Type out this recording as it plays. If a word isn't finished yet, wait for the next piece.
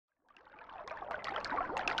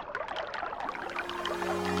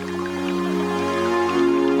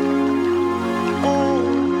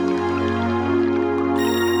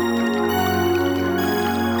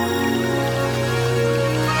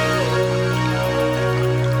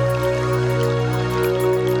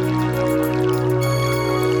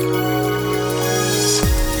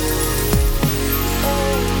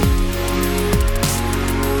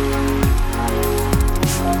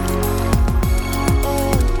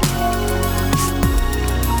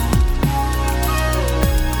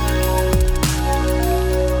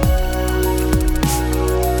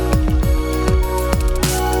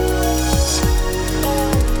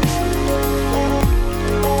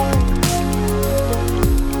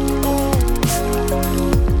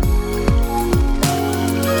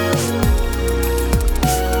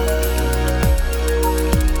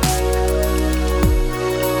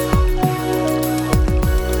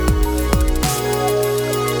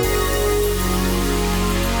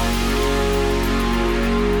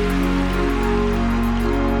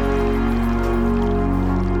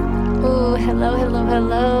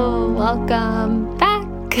Hello. Welcome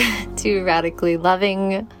back to Radically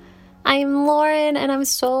Loving. I'm Lauren, and I'm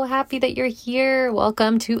so happy that you're here.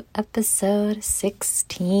 Welcome to episode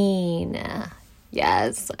 16.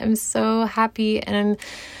 Yes, I'm so happy, and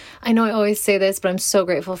I know I always say this, but I'm so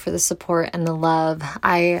grateful for the support and the love.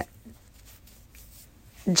 I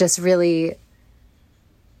just really,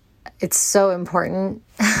 it's so important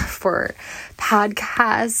for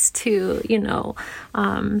podcasts to,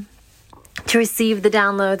 to receive the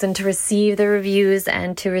downloads and to receive the reviews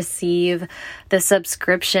and to receive the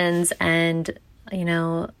subscriptions and,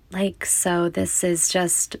 so this has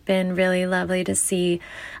just been really lovely to see,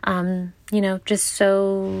 just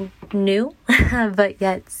so new, but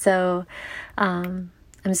yet so, I'm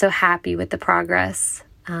so happy with the progress,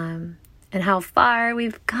 and how far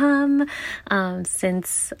we've come,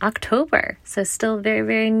 since October. So still very,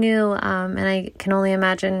 very new. And I can only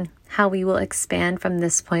imagine how we will expand from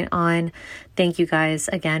this point on. Thank you guys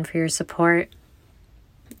again for your support.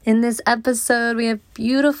 In this episode, we have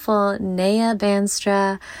beautiful Naya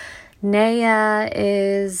Bandstra. Naya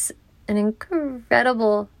is an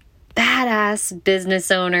incredible, badass business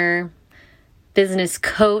owner, business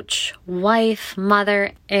coach, wife,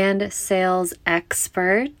 mother, and sales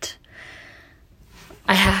expert.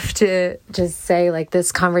 I have to just say,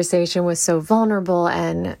 this conversation was so vulnerable,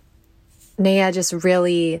 and Naya just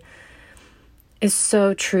really is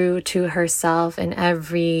so true to herself in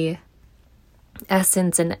every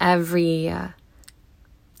essence and every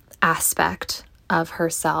aspect of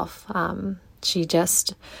herself. She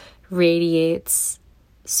just radiates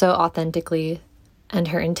so authentically, and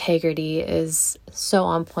her integrity is so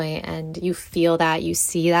on point, and you feel that, you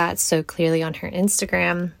see that so clearly on her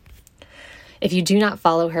Instagram. If you do not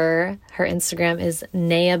follow her, her Instagram is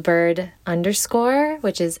nayabird_,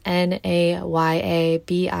 which is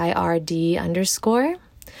NAYABIRD_.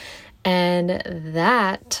 And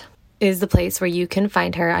that is the place where you can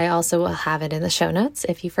find her. I also will have it in the show notes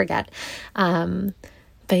if you forget. But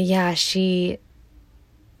yeah,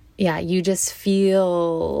 you just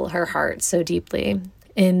feel her heart so deeply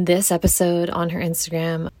in this episode on her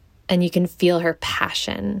Instagram, and you can feel her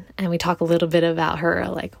passion. And we talk a little bit about her,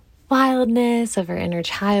 wildness of her inner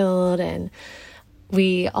child, and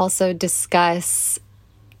we also discuss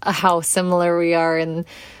how similar we are in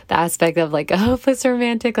the aspect of a hopeless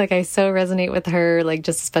romantic. I so resonate with her,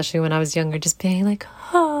 just especially when I was younger, just being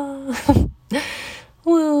oh,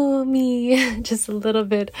 woo me, just a little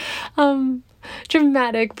bit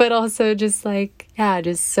dramatic, but also just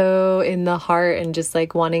just so in the heart, and just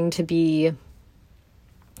wanting to be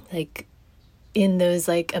in those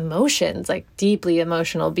emotions, deeply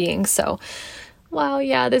emotional beings. So wow,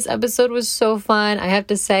 yeah, this episode was so fun. I have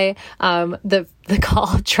to say, the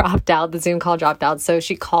call dropped out, the Zoom call dropped out. So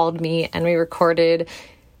she called me and we recorded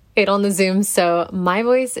it on the Zoom. So my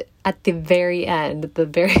voice at the very end, the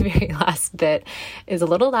very, very last bit, is a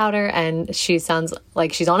little louder, and she sounds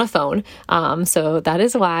like she's on a phone. So that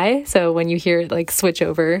is why. So when you hear switch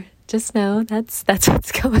over, just know that's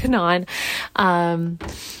what's going on.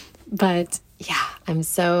 But yeah, I'm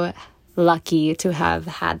so lucky to have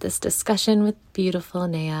had this discussion with beautiful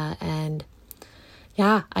Naya. And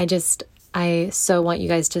yeah, I so want you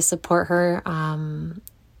guys to support her.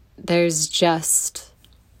 There's just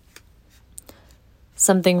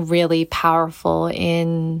something really powerful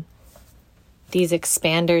in these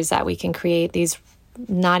expanders that we can create, these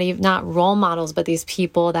not role models, but these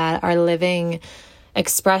people that are living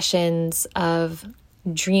expressions of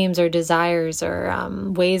dreams or desires or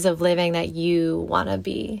ways of living that you want to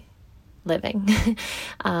be living.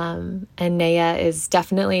 And Naya is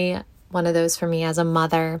definitely one of those for me as a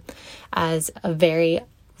mother, as a very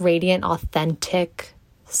radiant, authentic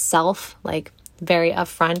self, very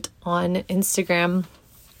upfront on Instagram.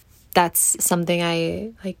 That's something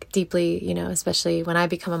I deeply, especially when I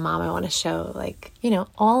become a mom. I want to show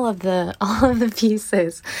all of the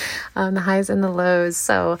pieces, the highs and the lows.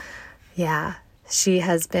 So yeah, she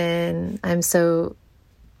has been, I've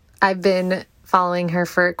been following her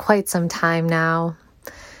for quite some time now,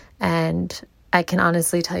 and I can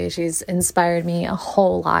honestly tell you she's inspired me a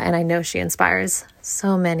whole lot, and I know she inspires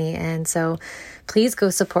so many. And so please go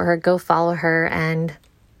support her, go follow her, and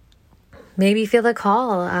maybe feel the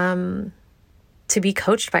call to be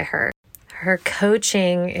coached by her. Her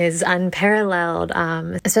coaching is unparalleled,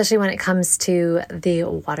 especially when it comes to the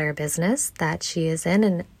water business that she is in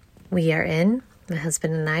and we are in, my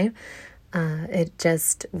husband and I.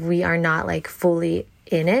 We are not fully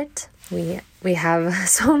in it. We have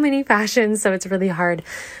so many passions, so it's really hard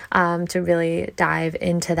to really dive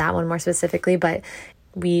into that one more specifically, but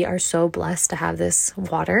we are so blessed to have this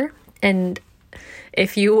water. And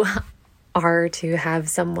if you are to have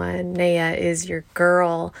someone. Naya is your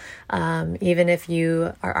girl. Even if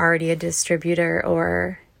you are already a distributor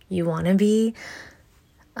or you want to be,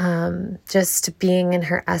 just being in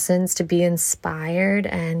her essence, to be inspired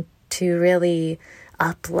and to really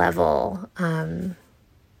up level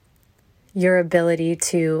your ability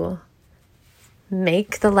to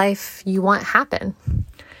make the life you want happen.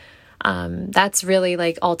 That's really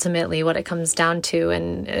like ultimately what it comes down to.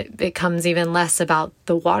 And it becomes even less about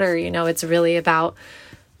the water, it's really about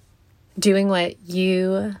doing what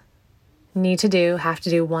you need to do, have to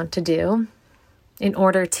do, want to do in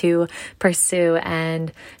order to pursue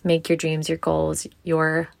and make your dreams, your goals,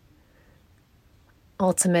 your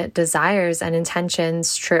ultimate desires and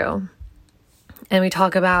intentions true. And we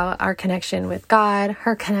talk about our connection with God,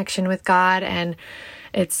 her connection with God, and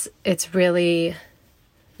it's really,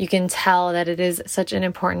 you can tell that it is such an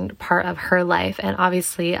important part of her life. And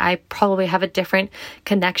obviously, I probably have a different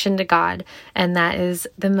connection to God. And that is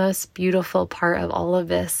the most beautiful part of all of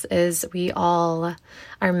this, is we all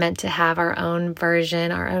are meant to have our own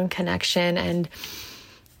version, our own connection. And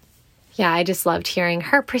yeah, I just loved hearing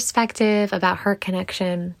her perspective about her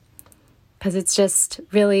connection, because it's just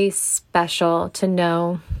really special to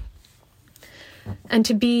know and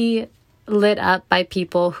to be lit up by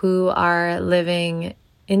people who are living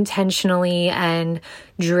intentionally and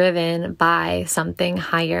driven by something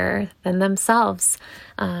higher than themselves,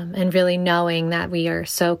 and really knowing that we are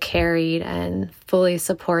so carried and fully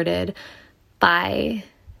supported by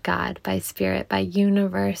God, by Spirit, by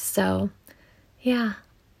universe. So yeah,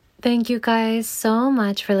 thank you guys so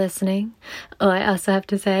much for listening. Oh, I also have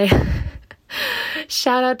to say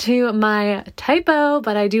shout out to my typo,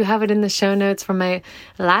 but I do have it in the show notes from my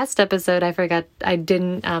last episode. I forgot, I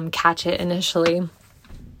didn't catch it initially.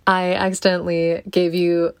 I accidentally gave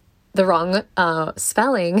you the wrong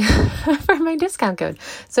spelling for my discount code.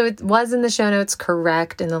 So it was in the show notes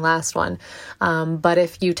correct in the last one. But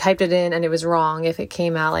if you typed it in and it was wrong, if it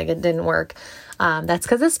came out like it didn't work, that's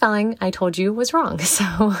because the spelling I told you was wrong.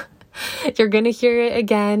 So you're going to hear it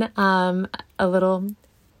again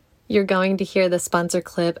You're going to hear the sponsor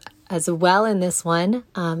clip as well in this one.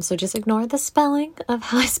 So just ignore the spelling of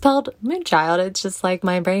how I spelled Moonchild. It's just like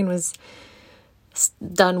my brain was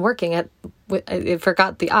done working, it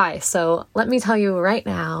forgot the I. So let me tell you right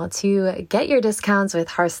now, to get your discounts with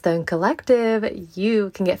Hearthstone Collective, you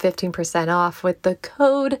can get 15% off with the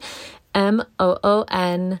code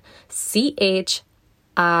MOONCHILD15.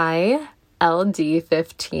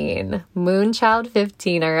 Moonchild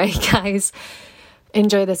 15. All right, guys.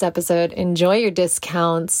 Enjoy this episode. Enjoy your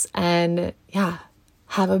discounts. And yeah,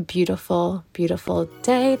 have a beautiful, beautiful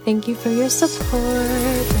day. Thank you for your support.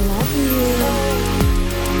 Love you.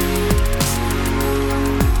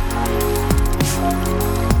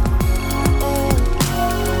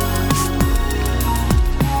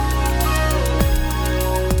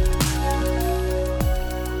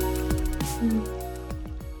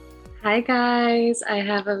 Hi guys, I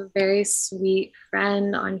have a very sweet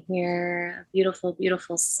friend on here, a beautiful,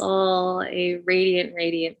 beautiful soul, a radiant,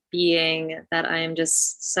 radiant being that I am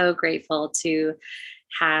just so grateful to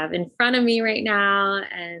have in front of me right now,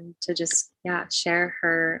 and to just, share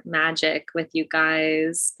her magic with you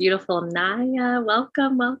guys. Beautiful Naya,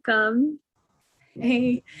 welcome, welcome.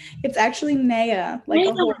 Hey, it's actually Naya, like Naya.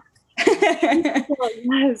 a horse.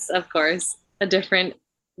 Yes, of course. A different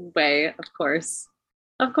way, of course.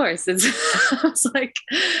 Of course. I was like,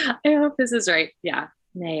 I hope this is right. Yeah.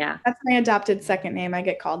 Naya. That's my adopted second name. I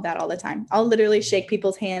get called that all the time. I'll literally shake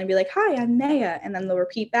people's hand and be like, "Hi, I'm Naya." And then they'll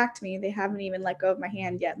repeat back to me. They haven't even let go of my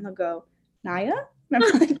hand yet. And they'll go, "Naya?" And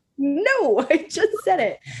I'm like, "No, I just said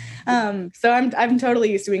it." So I'm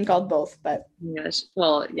totally used to being called both, but yes.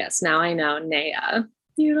 Well, yes, now I know. Naya.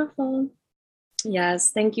 Beautiful.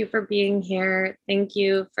 Yes. Thank you for being here. Thank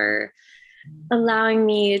you for allowing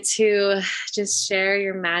me to just share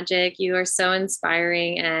your magic. You are so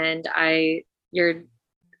inspiring, and you were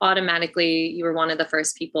one of the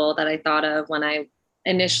first people that I thought of when I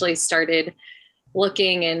initially started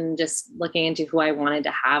looking into who I wanted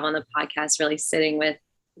to have on the podcast, really sitting with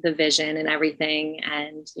the vision and everything.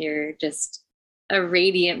 And you're just a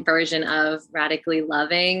radiant version of radically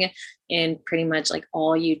loving in pretty much like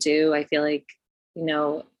all you do. I feel like,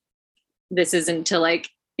 this isn't to like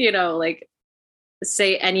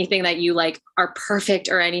say anything that you like are perfect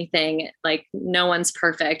or anything, like no one's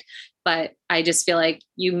perfect, but I just feel like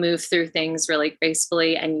you move through things really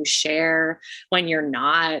gracefully, and you share when you're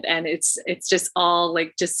not. And it's just all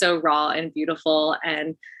like just so raw and beautiful.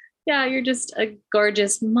 And yeah, you're just a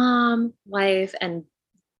gorgeous mom, wife, and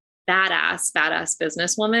badass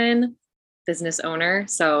businesswoman. business owner.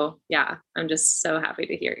 So yeah, I'm just so happy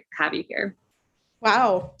to have you here.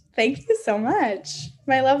 Wow. Thank you so much.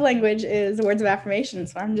 My love language is words of affirmation.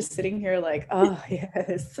 So I'm just sitting here like, oh,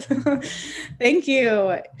 yes. Thank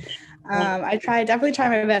you. I definitely try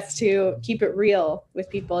my best to keep it real with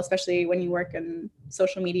people, especially when you work in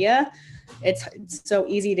social media. It's so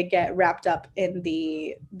easy to get wrapped up in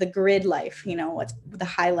the grid life, what's the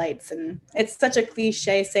highlights. And it's such a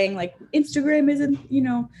cliche saying like Instagram isn't,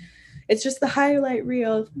 it's just the highlight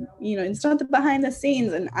reel, it's not the behind the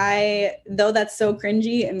scenes. And though that's so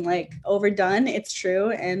cringy and like overdone, it's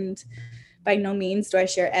true. And by no means do I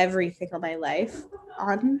share everything of my life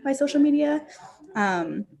on my social media.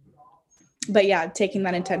 But yeah, taking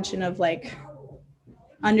that intention of like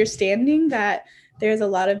understanding that there's a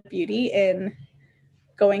lot of beauty in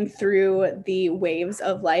going through the waves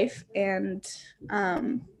of life and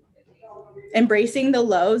embracing the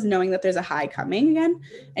lows, knowing that there's a high coming again,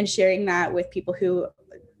 and sharing that with people who,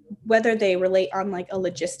 whether they relate on like a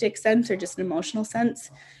logistic sense or just an emotional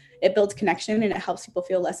sense, it builds connection and it helps people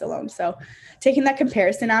feel less alone. So taking that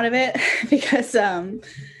comparison out of it, because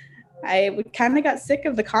I kind of got sick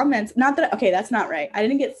of the comments. Not that, okay, that's not right. I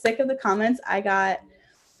didn't get sick of the comments. I got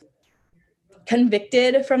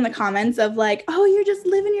convicted from the comments of like, oh, you're just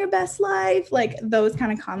living your best life. Like those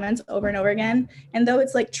kind of comments over and over again. And though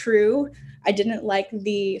it's like true, I didn't like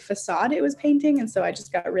the facade it was painting. And so I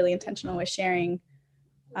just got really intentional with sharing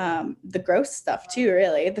the gross stuff too,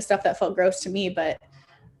 really. The stuff that felt gross to me, but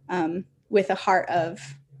with a heart of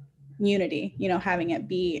unity, having it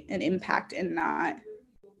be an impact and not.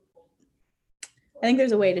 I think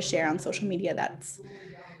there's a way to share on social media that's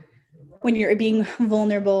when you're being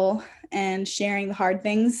vulnerable and sharing the hard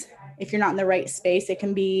things. If you're not in the right space, it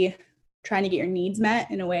can be trying to get your needs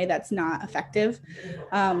met in a way that's not effective.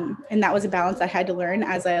 And that was a balance I had to learn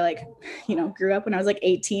as I grew up. When I was like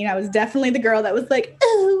 18, I was definitely the girl that was like,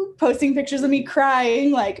 oh, posting pictures of me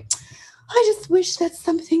crying, like, I just wish that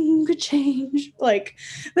something could change. Like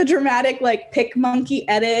the dramatic, like pick monkey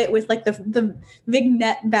edit with like the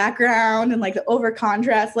vignette background and like the over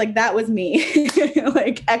contrast, like that was me,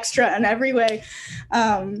 like extra in every way.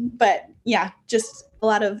 But yeah, just a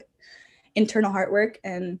lot of internal heart work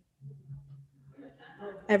and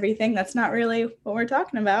everything. That's not really what we're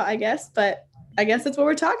talking about, I guess, but I guess that's what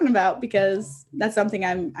we're talking about because that's something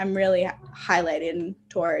I'm really highlighting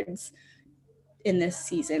towards in this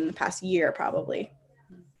season, the past year probably.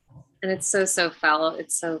 And it's so felt.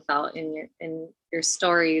 It's so felt in your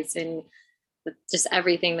stories and just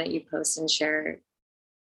everything that you post and share.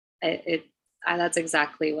 That's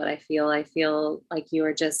exactly what I feel. I feel like you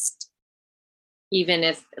are just, even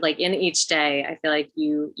if like in each day, I feel like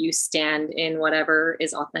you stand in whatever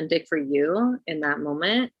is authentic for you in that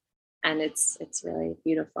moment. And it's really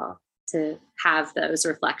beautiful to have those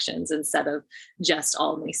reflections instead of just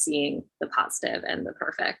only seeing the positive and the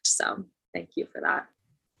perfect. So thank you for that.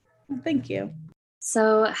 Thank you.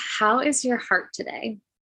 So how is your heart today?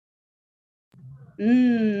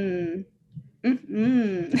 I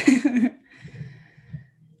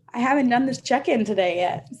haven't done this check-in today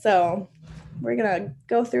yet, so we're gonna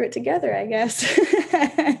go through it together, I guess.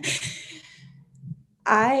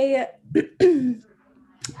 I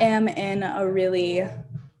am in a really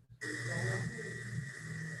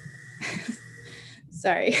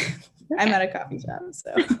sorry, I'm at a coffee shop,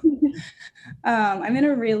 so I'm in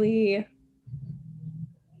a really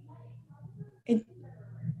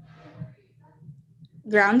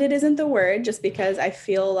grounded isn't the word, just because I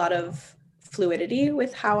feel a lot of fluidity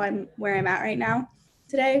with where I'm at right now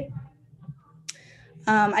today.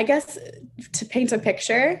 I guess to paint a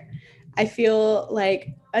picture, I feel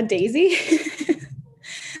like a daisy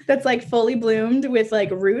that's like fully bloomed with like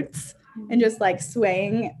roots and just like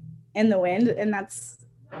swaying in the wind. And that's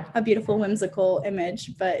a beautiful, whimsical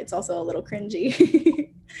image, but it's also a little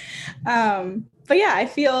cringy. But yeah, I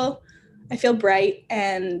feel bright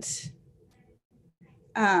and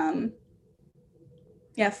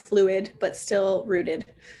fluid, but still rooted.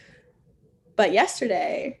 But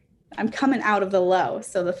yesterday, I'm coming out of the low.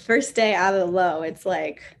 So the first day out of the low, it's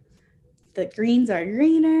like the greens are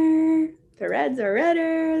greener, the reds are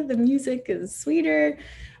redder, the music is sweeter.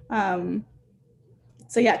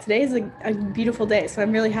 So yeah, today is a beautiful day. So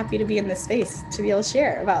I'm really happy to be in this space to be able to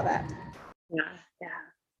share about that. Yeah.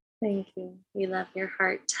 Thank you. We love your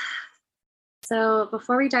heart. So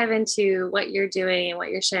before we dive into what you're doing and what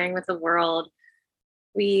you're sharing with the world,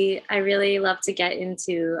 I really love to get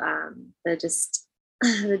into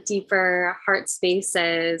the deeper heart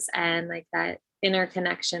spaces and like that inner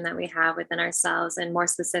connection that we have within ourselves, and more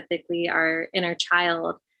specifically our inner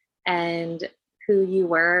child, and who you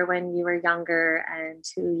were when you were younger and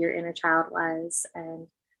who your inner child was, and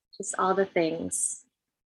just all the things.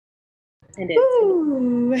 And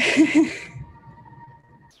it's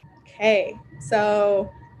okay, so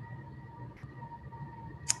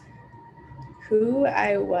who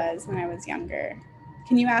I was when I was younger.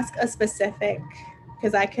 Can you ask a specific,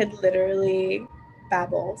 because I could literally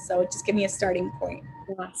babble, so just give me a starting point.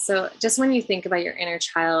 Yeah, so just when you think about your inner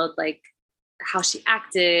child, like how she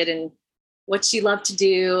acted and what she loved to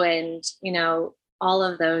do and, you know, all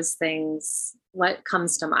of those things, what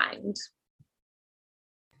comes to mind?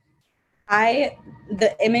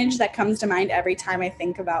 The image that comes to mind every time I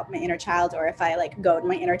think about my inner child, or if I like go to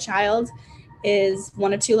my inner child, is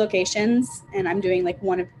one of two locations, and I'm doing like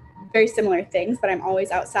one of very similar things, but I'm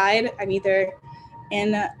always outside. I'm either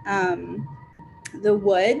in the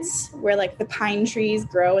woods where like the pine trees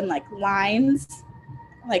grow in like lines,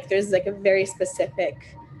 like there's like a very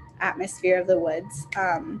specific atmosphere of the woods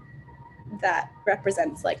that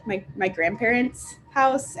represents like my grandparents'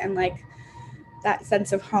 house and like that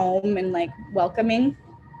sense of home and like welcoming.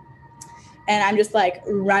 And I'm just like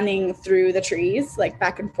running through the trees, like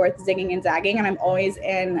back and forth, zigging and zagging. And I'm always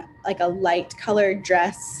in like a light colored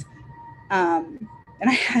dress. And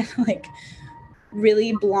I had like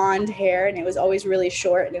really blonde hair, and it was always really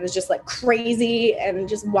short, and it was just like crazy and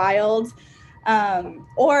just wild.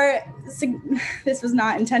 This was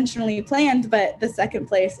not intentionally planned, but the second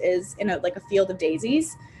place is in like a field of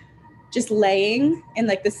daisies, just laying in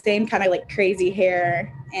like the same kind of like crazy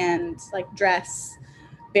hair and like dress,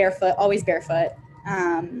 barefoot, always barefoot.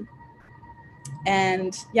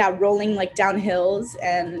 And yeah, rolling like down hills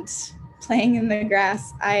and playing in the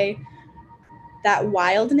grass. That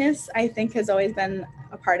wildness, I think, has always been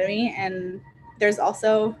a part of me. And there's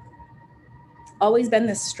also always been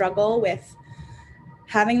this struggle with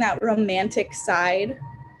having that romantic side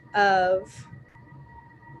of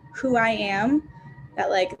who I am, that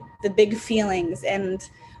like the big feelings and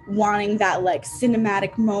wanting that like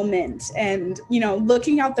cinematic moment, and you know,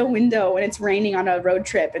 looking out the window when it's raining on a road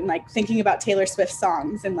trip and like thinking about Taylor Swift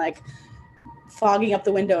songs and like fogging up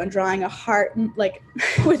the window and drawing a heart like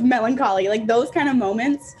with melancholy, like those kind of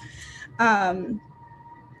moments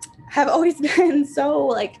have always been so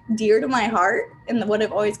like dear to my heart and what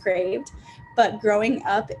I've always craved. But growing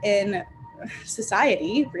up in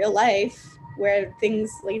society, real life, where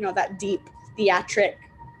things, you know, that deep theatric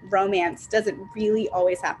romance doesn't really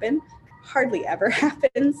always happen, hardly ever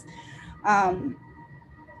happens, and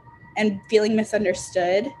feeling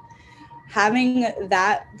misunderstood, having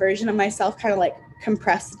that version of myself kind of like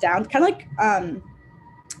compressed down, kind of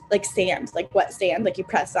like sand, like wet sand, like you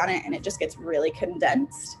press on it and it just gets really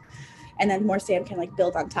condensed, and then more sand can like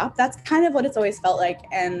build on top. That's kind of what it's always felt like.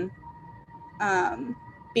 And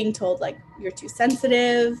being told like you're too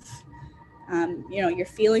sensitive, you know, your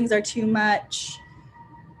feelings are too much,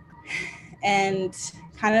 and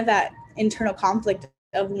kind of that internal conflict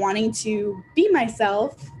of wanting to be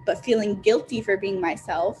myself but feeling guilty for being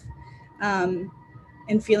myself, and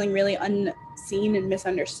feeling really unseen and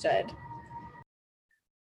misunderstood.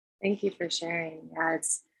 Thank you for sharing. Yeah,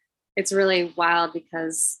 it's really wild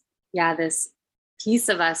because yeah, this piece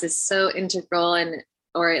of us is so integral, and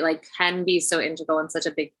or it like can be so integral and such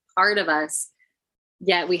a big part of us.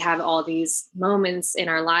 Yet we have all these moments in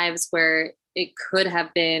our lives where it could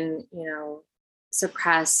have been, you know,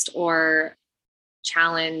 suppressed or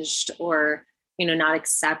challenged or, you know, not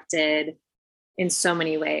accepted in so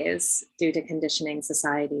many ways due to conditioning,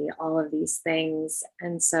 society, all of these things.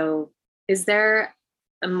 And so is there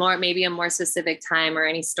maybe a more specific time or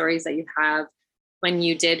any stories that you have when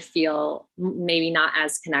you did feel maybe not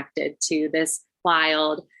as connected to this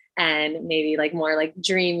wild and maybe like more like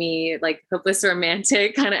dreamy, like hopeless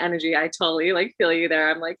romantic kind of energy? I totally like feel you there.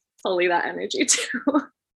 I'm like totally that energy too.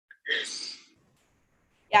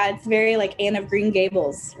 Yeah, it's very like Anne of Green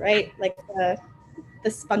Gables, right? Like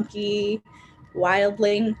the spunky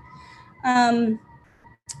wildling.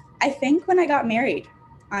 I think when I got married,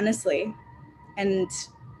 honestly, and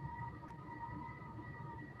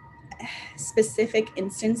specific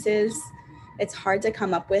instances, it's hard to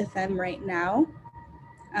come up with them right now.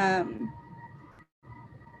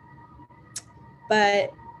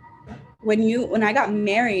 But when I got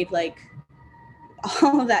married, like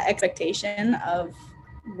all of that expectation of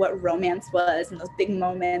what romance was and those big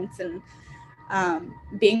moments, and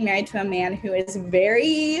being married to a man who is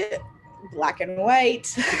very black and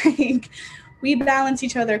white, like we balance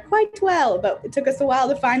each other quite well, but it took us a while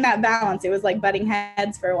to find that balance. It was like butting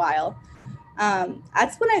heads for a while.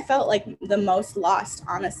 That's when I felt like the most lost,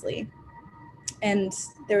 honestly. And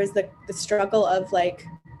there was the struggle of like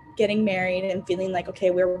getting married and feeling like,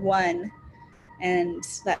 okay, we're one, and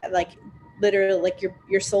that like literally like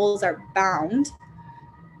your souls are bound,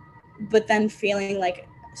 but then feeling like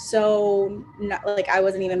so not like I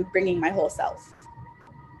wasn't even bringing my whole self.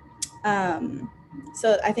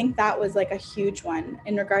 So I think that was like a huge one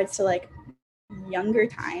in regards to like younger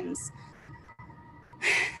times.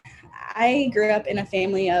 I grew up in a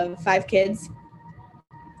family of 5 kids,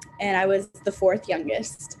 and I was the fourth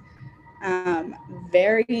youngest.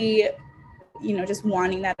 Very, just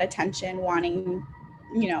wanting that attention, wanting,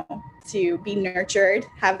 to be nurtured,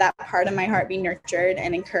 have that part of my heart be nurtured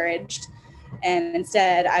and encouraged. And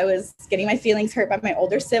instead, I was getting my feelings hurt by my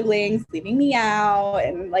older siblings, leaving me out,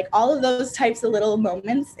 and like all of those types of little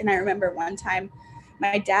moments. And I remember one time,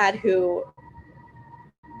 my dad, who,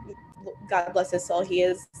 God bless his soul, he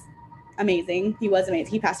is amazing. He was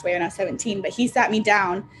amazing. He passed away when I was 17, but he sat me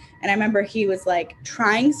down, and I remember he was like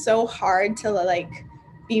trying so hard to like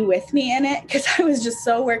be with me in it because I was just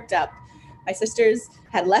so worked up. My sisters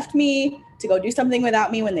had left me to go do something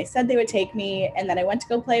without me when they said they would take me, and then I went to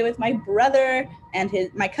go play with my brother and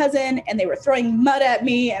my cousin, and they were throwing mud at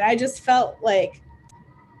me, and I just felt like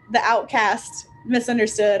the outcast,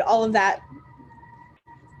 misunderstood, all of that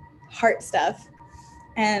heart stuff.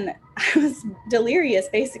 And I was delirious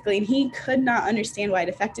basically, and he could not understand why it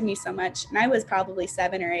affected me so much. And I was probably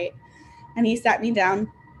 7 or 8, and he sat me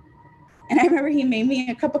down, and I remember he made me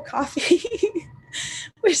a cup of coffee,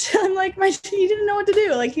 which I'm like, he didn't know what to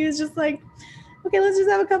do. Like, he was just like, okay, let's just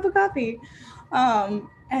have a cup of coffee.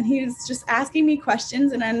 And he was just asking me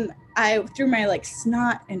questions, and then I, through my like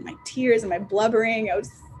snot and my tears and my blubbering, I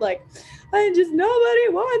was like, nobody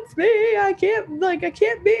wants me. I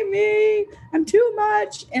can't be me. I'm too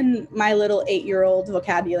much. In my little 8-year-old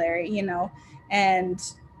vocabulary, and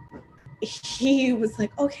he was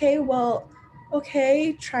like,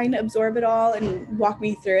 okay, trying to absorb it all and walk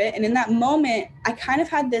me through it. And in that moment, I kind of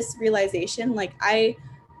had this realization, like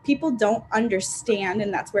people don't understand,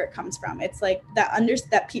 and that's where it comes from. It's like that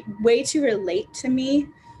way to relate to me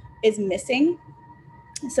is missing.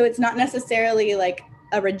 So it's not necessarily like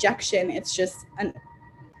a rejection, it's just an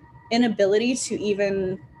inability to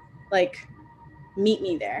even like meet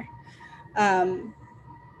me there. And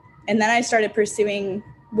then I started pursuing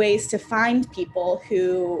ways to find people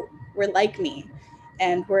who were like me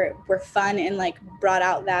and were fun and like brought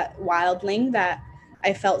out that wildling that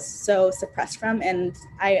I felt so suppressed from. And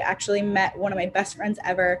I actually met one of my best friends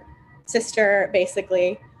ever, sister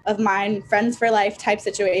basically of mine, friends for life type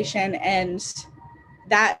situation. And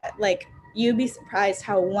that, like, you'd be surprised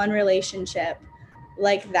how one relationship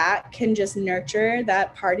like that can just nurture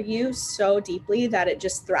that part of you so deeply that it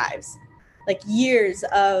just thrives. Like years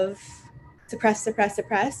of suppress,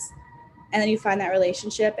 and then you find that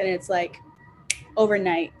relationship, and it's like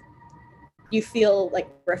overnight you feel like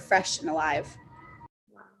refreshed and alive.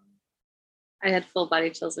 Wow. I had full body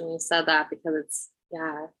chills when you said that, because it's,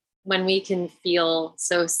 when we can feel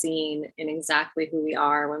so seen in exactly who we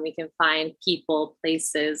are, when we can find people,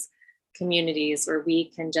 places, communities where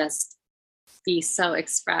we can just be so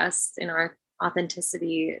expressed in our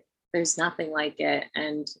authenticity, there's nothing like it.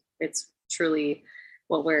 And it's truly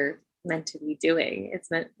what we're meant to be doing. It's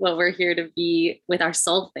what we're here to be with our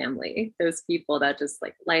soul family, those people that just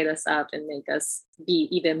like light us up and make us be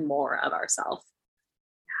even more of ourselves.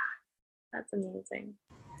 That's amazing.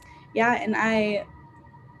 Yeah. And I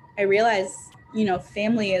realize,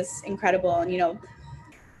 family is incredible, and,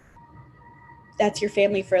 that's your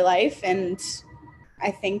family for life. And I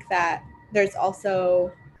think that there's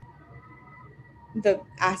also the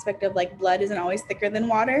aspect of like blood isn't always thicker than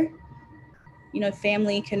water.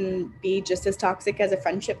 Family can be just as toxic as a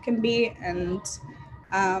friendship can be. And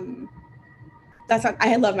that's not,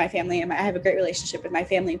 I love my family and I have a great relationship with my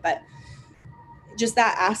family, but just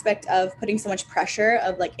that aspect of putting so much pressure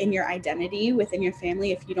of like in your identity within your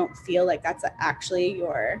family, if you don't feel like that's actually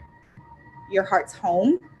your heart's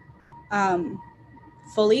home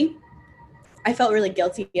fully, I felt really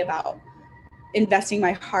guilty about investing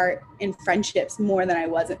my heart in friendships more than I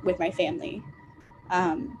was with my family,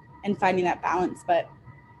 and finding that balance. But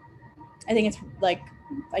I think it's like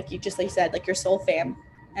you said, like your soul fam,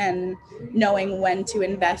 and knowing when to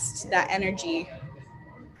invest that energy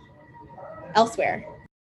elsewhere.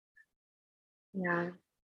 Yeah.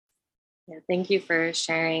 Thank you for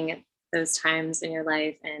sharing those times in your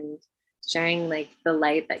life and sharing like the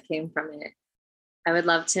light that came from it. I would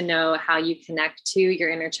love to know how you connect to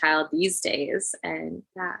your inner child these days, and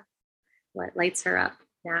what lights her up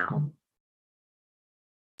now.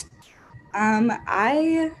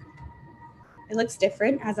 It looks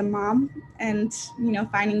different as a mom, and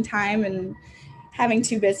finding time and having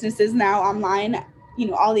 2 businesses now online,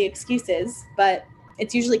 all the excuses, but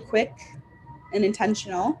it's usually quick. and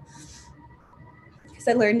intentional, because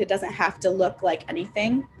I learned it doesn't have to look like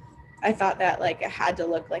anything. I thought that like it had to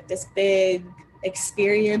look like this big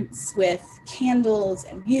experience with candles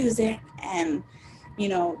and music and, you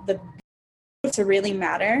know, the to really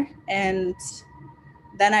matter. And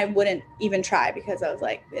then I wouldn't even try, because I was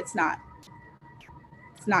like, it's not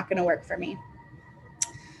going to work for me.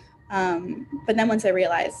 But then once I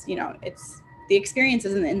realized, you know, it's the experience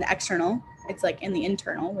isn't in the external, it's like in the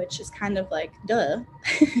internal, which is kind of like, duh,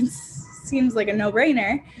 it seems like a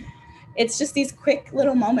no-brainer. It's just these quick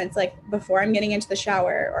little moments, like before I'm getting into the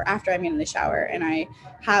shower or after I'm in the shower, and I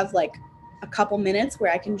have like a couple minutes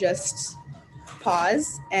where I can just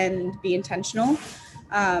pause and be intentional.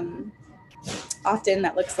 Often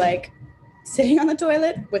that looks like sitting on the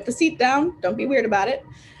toilet with the seat down, don't be weird about it,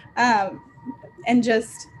 and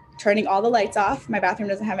just turning all the lights off. My bathroom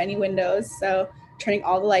doesn't have any windows, so turning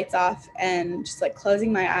all the lights off and just like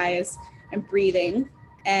closing my eyes and breathing.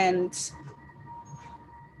 And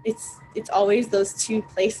it's always those two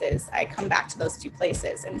places. I come back to those two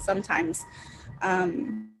places, and sometimes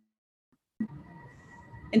and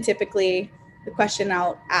typically the question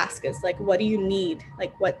I'll ask is like, what do you need?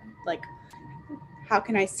 Like how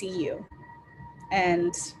can I see you?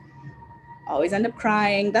 And always end up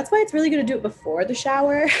crying. That's why it's really good to do it before the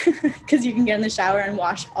shower, because you can get in the shower and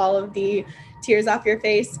wash all of the tears off your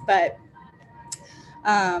face. But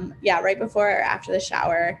right before or after the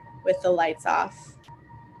shower with the lights off,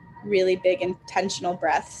 really big intentional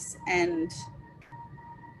breaths, and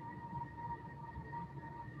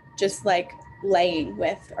just like laying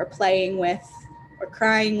with or playing with or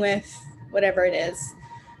crying with whatever it is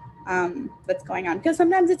that's going on. Because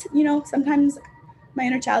sometimes it's, you know, sometimes my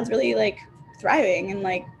inner child's really like thriving and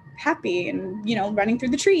like happy and, you know, running through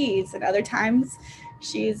the trees, and other times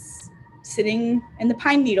she's sitting in the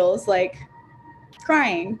pine needles like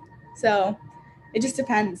crying. So it just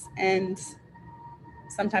depends. And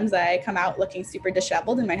sometimes I come out looking super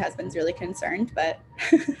disheveled and my husband's really concerned, but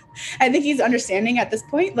I think he's understanding at this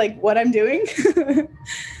point like what I'm doing.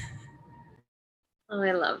 Oh,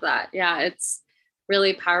 I love that. Yeah, it's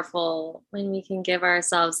really powerful when we can give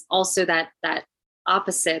ourselves also that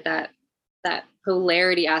opposite, that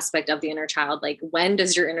polarity aspect of the inner child. Like, when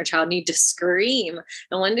does your inner child need to scream,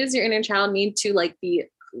 and when does your inner child need to like be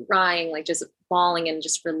crying, like just bawling and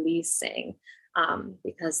just releasing?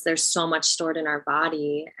 Because there's so much stored in our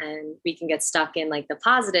body, and we can get stuck in like the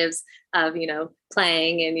positives of, you know,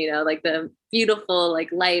 playing and, you know, like the beautiful like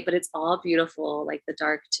light, but it's all beautiful, like the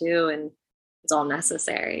dark too, and it's all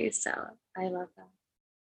necessary. So I love that.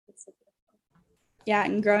 It's so beautiful. Yeah,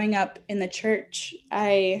 and growing up in the church,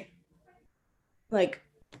 I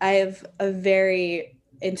have a very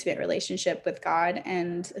intimate relationship with God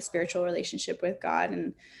and a spiritual relationship with God,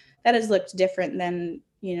 and that has looked different than,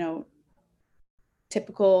 you know,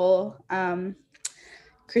 typical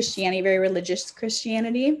Christianity, very religious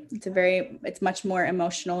Christianity. It's much more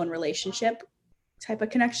emotional and relationship type of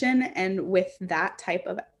connection. And with that type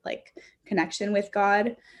of like connection with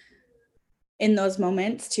God in those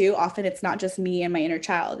moments too, often it's not just me and my inner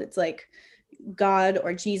child. It's like God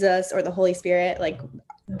or Jesus or the Holy Spirit like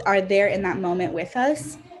are there in that moment with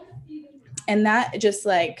us. And that just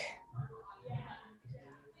like,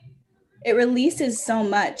 it releases so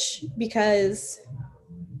much, because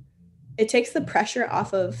it takes the pressure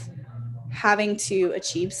off of having to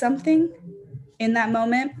achieve something in that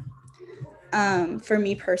moment, for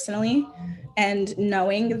me personally, and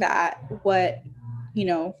knowing that what, you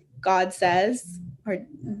know, God says, or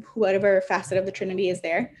whatever facet of the Trinity is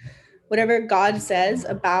there, whatever God says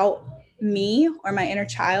about me or my inner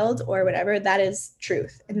child or whatever, that is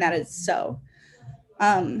truth, and that is so.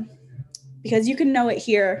 Because you can know it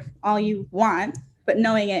here all you want, but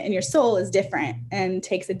knowing it in your soul is different and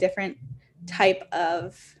takes a different type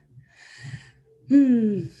of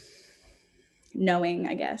knowing,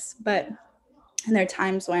 I guess. And there are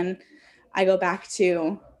times when I go back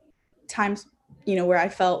to times, you know, where I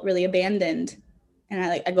felt really abandoned, and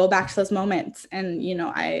I go back to those moments, and, you know,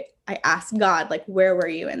 I ask God, like, where were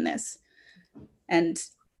you in this? And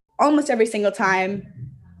almost every single time,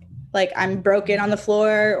 like, I'm broken on the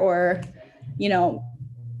floor, or, you know,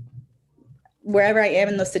 wherever I am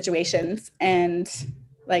in those situations, and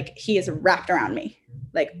like he is wrapped around me,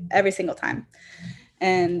 like every single time.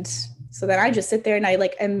 And so then I just sit there and I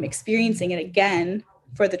like am experiencing it again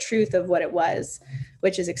for the truth of what it was,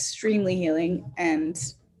 which is extremely healing and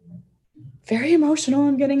very emotional.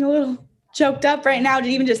 I'm getting a little choked up right now,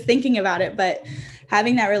 even just thinking about it. But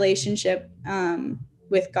having that relationship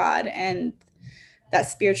with God and that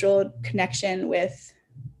spiritual connection with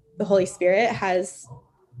the Holy Spirit has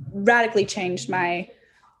radically changed my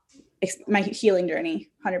my healing journey,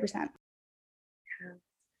 100%.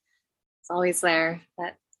 It's always there,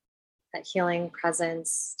 that healing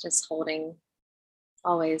presence, just holding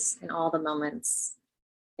always in all the moments.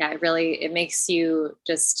 Yeah, it makes you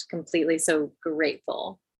just completely so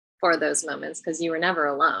grateful for those moments because you were never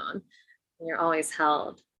alone. And you're always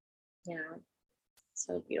held. Yeah,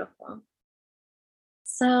 so beautiful.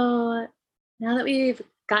 So now that we've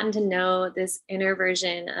gotten to know this inner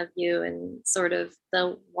version of you and sort of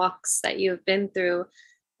the walks that you've been through,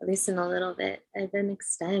 at least in a little bit of an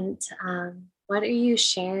extent, what are you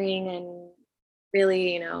sharing? And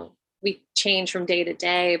really, we change from day to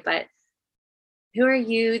day, but who are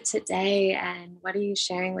you today and what are you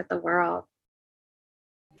sharing with the world?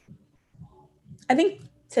 I think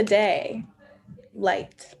today,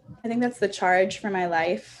 light. I think that's the charge for my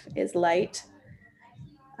life, is light.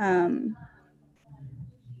 In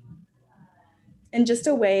just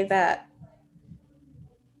a way that,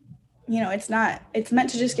 it's meant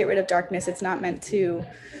to just get rid of darkness. It's not meant to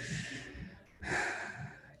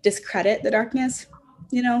discredit the darkness,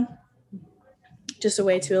 just a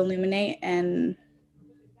way to illuminate and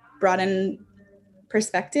broaden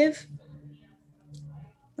perspective.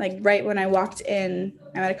 Like right when I walked in,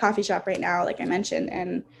 I'm at a coffee shop right now, like I mentioned,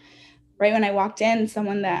 and right when I walked in,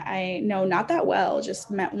 someone that I know not that well,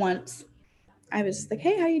 just met once, I was like,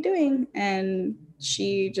 hey, how you doing? And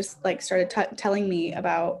she just like started telling me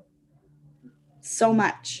about so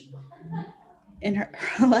much in her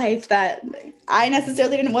life that I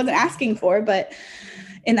necessarily wasn't asking for, but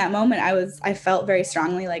in that moment I felt very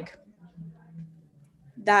strongly like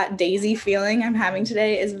that daisy feeling I'm having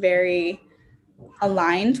today is very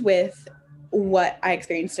aligned with what I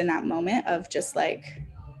experienced in that moment of just like,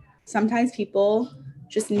 sometimes people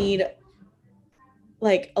just need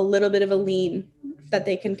like a little bit of a lean that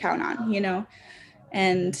they can count on,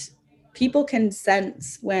 and people can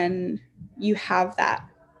sense when you have that.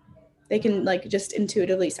 They can like just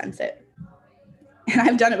intuitively sense it. And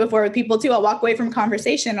I've done it before with people too. I'll walk away from a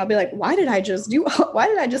conversation. I'll be like, why did I just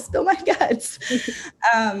spill my guts?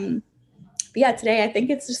 But yeah, today I think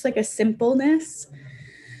it's just like a simpleness.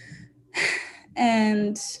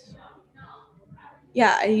 And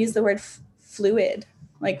yeah, I use the word fluid,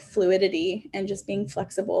 like fluidity and just being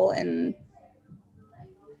flexible. And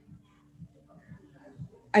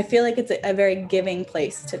I feel like it's a very giving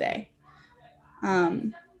place today.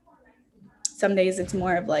 Some days it's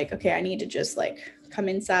more of like, okay, I need to just like come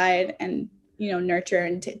inside and, nurture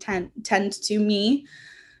and tend to me.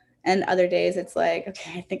 And other days it's like,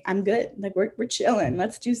 okay, I think I'm good. Like we're chilling.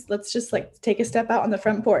 Let's just like take a step out on the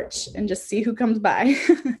front porch and just see who comes by.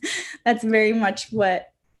 That's very much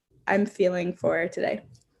what I'm feeling for today.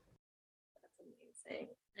 That's amazing.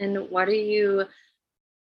 And what are you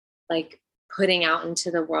like putting out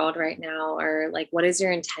into the world right now? Or like, what is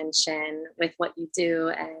your intention with what you do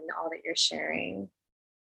and all that you're sharing?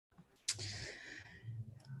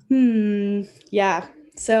 Yeah.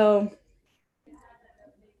 So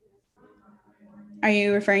are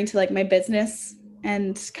you referring to like my business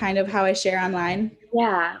and kind of how I share online?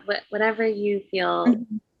 Yeah, whatever you feel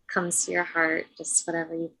comes to your heart, just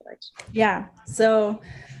whatever you feel like. Yeah. So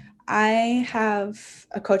I have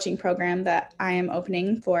a coaching program that I am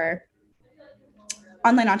opening for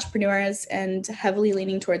online entrepreneurs and heavily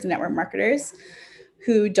leaning towards network marketers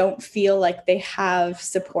who don't feel like they have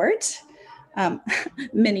support.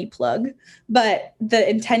 Mini plug, but the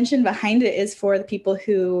intention behind it is for the people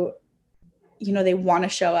who, they want to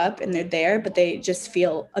show up and they're there, but they just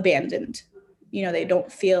feel abandoned. They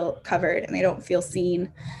don't feel covered and they don't feel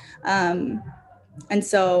seen. And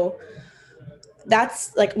so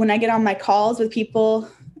that's like when I get on my calls with people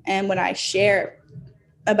and when I share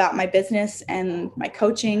about my business and my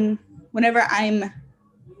coaching, whenever I'm,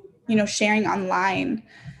 sharing online,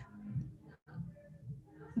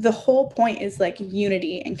 the whole point is like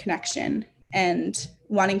unity and connection and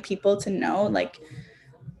wanting people to know, like,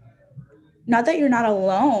 not that you're not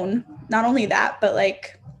alone, not only that, but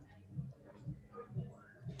like,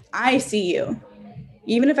 I see you.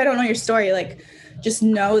 Even if I don't know your story, like, just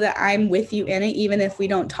know that I'm with you in it, even if we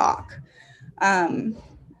don't talk. And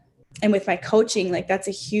with my coaching, like, that's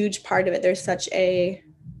a huge part of it. There's such a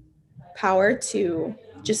power to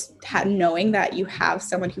just knowing that you have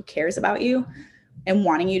someone who cares about you and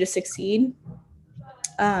wanting you to succeed.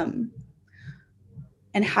 And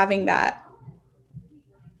having that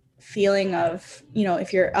feeling of,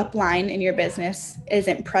 if your upline in your business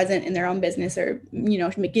isn't present in their own business or,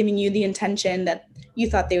 giving you the intention that you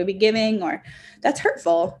thought they would be giving, or that's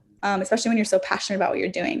hurtful, especially when you're so passionate about what you're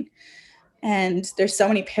doing. And there's so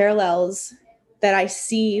many parallels that I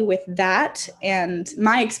see with that and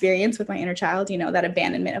my experience with my inner child, you know, that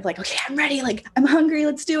abandonment of like, okay, I'm ready, like I'm hungry,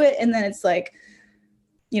 let's do it. And then it's like,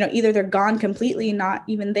 you know, either they're gone completely, not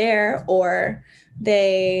even there, or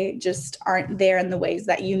they just aren't there in the ways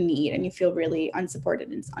that you need and you feel really unsupported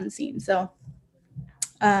and unseen. So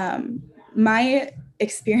my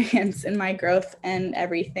experience and my growth and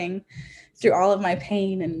everything through all of my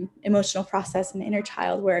pain and emotional process and inner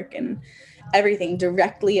child work and everything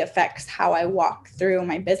directly affects how I walk through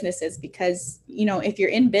my businesses, because, you know, if you're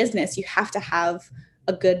in business, you have to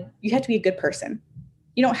be a good person.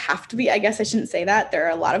 You don't have to be, I guess I shouldn't say that. There are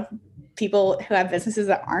a lot of people who have businesses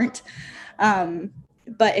that aren't.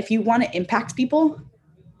 But if you want to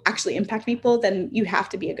actually impact people, then you have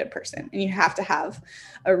to be a good person and you have to have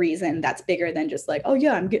a reason that's bigger than just like, oh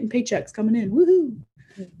yeah, I'm getting paychecks coming in. Woohoo.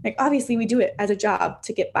 Like, obviously we do it as a job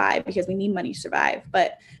to get by because we need money to survive,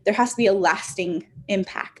 but there has to be a lasting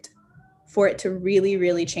impact for it to really,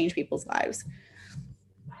 really change people's lives.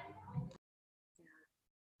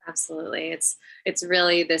 Absolutely. It's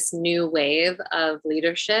really this new wave of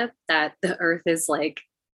leadership that the earth is like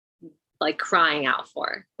crying out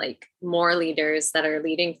for, like more leaders that are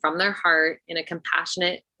leading from their heart in a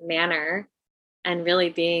compassionate manner and really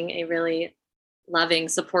being a really loving,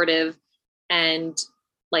 supportive, and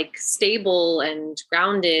like stable and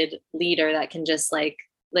grounded leader that can just like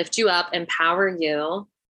lift you up, empower you,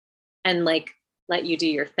 and like let you do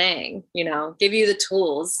your thing, you know, give you the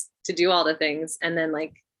tools to do all the things, and then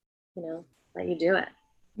like, you know, let you do it.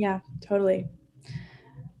 Yeah, totally.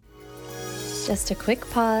 Just a quick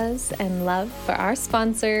pause and love for our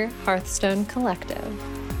sponsor, Hearthstone Collective.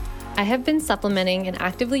 I have been supplementing and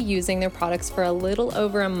actively using their products for a little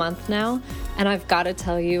over a month now, and I've got to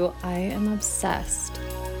tell you, I am obsessed.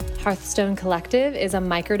 Hearthstone Collective is a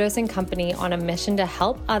microdosing company on a mission to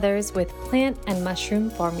help others with plant and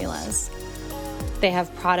mushroom formulas. They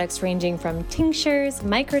have products ranging from tinctures,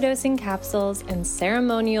 microdosing capsules, and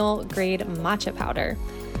ceremonial grade matcha powder.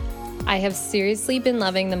 I have seriously been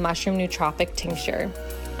loving the mushroom nootropic tincture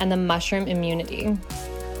and the mushroom immunity.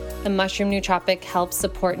 The mushroom nootropic helps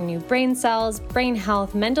support new brain cells, brain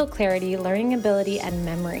health, mental clarity, learning ability, and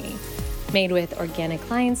memory. Made with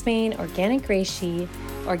organic lion's mane, organic reishi,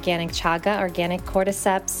 organic chaga, organic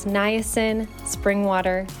cordyceps, niacin, spring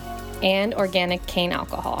water, and organic cane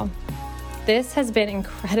alcohol. This has been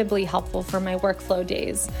incredibly helpful for my workflow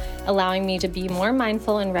days, allowing me to be more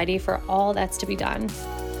mindful and ready for all that's to be done.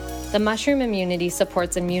 The mushroom immunity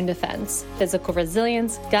supports immune defense, physical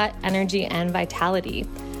resilience, gut energy, and vitality.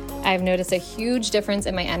 I've noticed a huge difference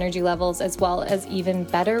in my energy levels, as well as even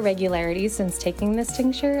better regularity since taking this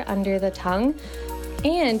tincture under the tongue.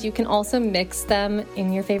 And you can also mix them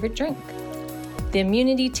in your favorite drink. The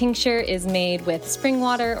immunity tincture is made with spring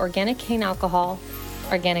water, organic cane alcohol,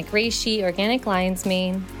 organic reishi, organic lion's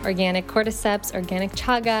mane, organic cordyceps, organic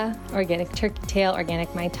chaga, organic turkey tail, organic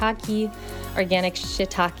maitake, organic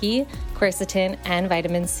shiitake, quercetin, and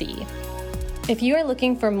vitamin C. If you are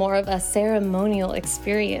looking for more of a ceremonial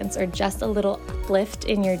experience or just a little uplift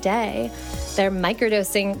in your day, their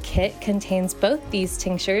microdosing kit contains both these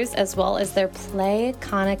tinctures as well as their Play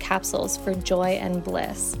Kana capsules for joy and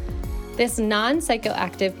bliss. This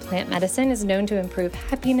non-psychoactive plant medicine is known to improve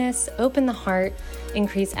happiness, open the heart,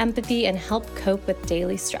 increase empathy, and help cope with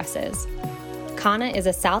daily stresses. Kana is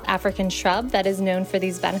a South African shrub that is known for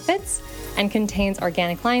these benefits and contains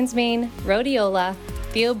organic lion's mane, rhodiola,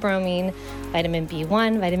 theobromine, vitamin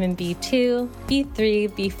B1, vitamin B2, B3,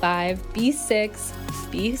 B5, B6,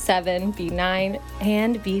 B7, B9,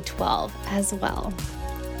 and B12 as well.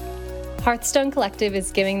 Hearthstone Collective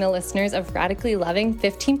is giving the listeners of Radically Loving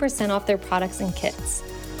 15% off their products and kits.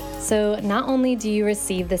 So not only do you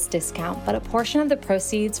receive this discount, but a portion of the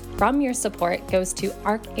proceeds from your support goes to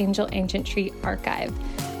Archangel Ancient Tree Archive,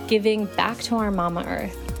 giving back to our Mama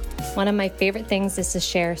Earth. One of my favorite things is to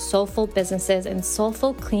share soulful businesses and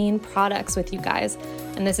soulful clean products with you guys.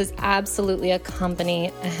 And this is absolutely a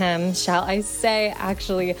company, shall I say,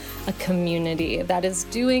 actually a community that is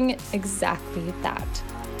doing exactly that.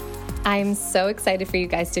 I'm so excited for you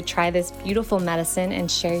guys to try this beautiful medicine and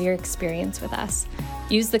share your experience with us.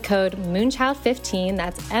 Use the code MOONCHILD15,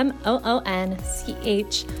 that's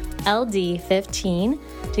MOONCHLD15,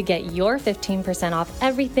 to get your 15% off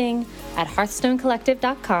everything at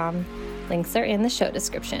hearthstonecollective.com. Links are in the show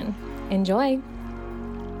description. Enjoy.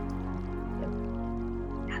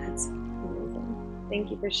 Yeah, that's amazing. Thank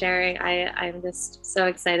you for sharing. I'm just so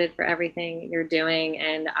excited for everything you're doing,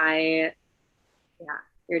 and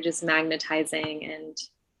you're just magnetizing, and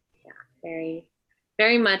very,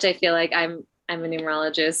 very much. I feel like I'm a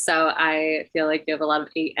numerologist, so I feel like you have a lot of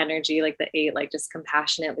 8 energy, like the 8, like just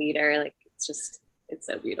compassionate leader. Like it's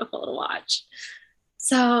so beautiful to watch.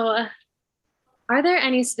 So are there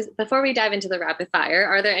any, before we dive into the rapid fire,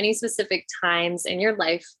 are there any specific times in your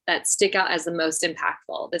life that stick out as the most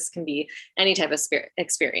impactful? This can be any type of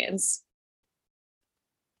experience.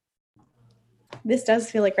 This does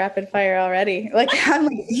feel like rapid fire already. Like, I'm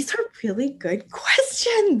like, these are really good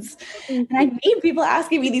questions. And I need people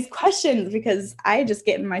asking me these questions because I just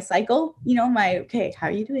get in my cycle, you know, okay, how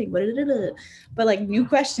are you doing? But like new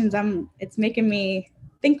questions, it's making me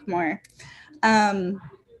think more. Can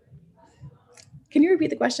you repeat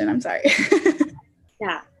the question? I'm sorry.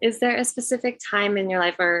 Yeah. Is there a specific time in your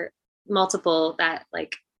life or multiple that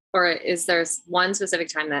like, or is there one specific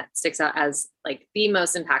time that sticks out as like the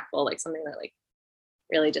most impactful, like something that like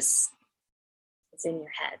really just is in your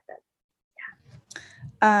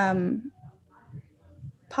head?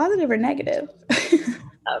 Positive or negative?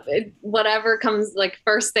 Whatever comes like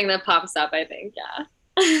first thing that pops up, I think. Yeah.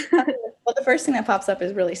 Well, the first thing that pops up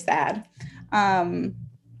is really sad.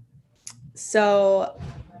 So,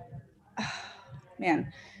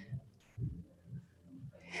 man,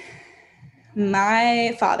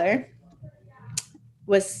 my father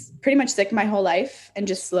was pretty much sick my whole life and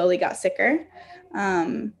just slowly got sicker,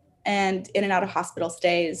 and in and out of hospital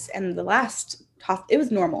stays. And the last, it was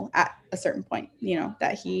normal at a certain point, you know,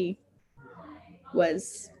 that he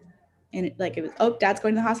was in, like, it was, oh, dad's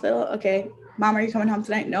going to the hospital. Okay. Mom, are you coming home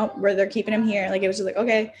tonight? Nope. They're keeping him here. Like, it was just like,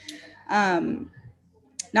 okay.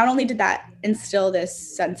 Not only did that instill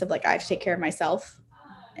this sense of like, I have to take care of myself,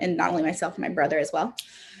 and not only myself, my brother as well.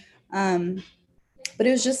 But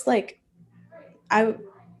it was just like, I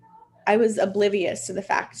was oblivious to the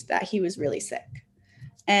fact that he was really sick.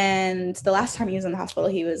 And the last time he was in the hospital,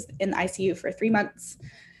 he was in the ICU for 3 months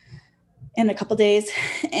and a couple days.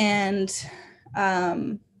 And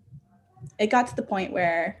it got to the point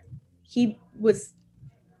where he was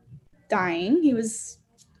dying. He was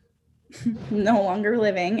no longer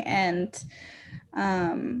living. And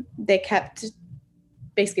they kept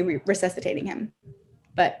basically resuscitating him.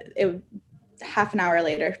 But half an hour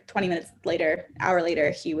later, 20 minutes later, hour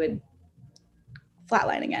later, he would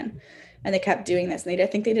flatline again. And they kept doing this. And I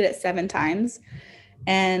think they did it 7 times.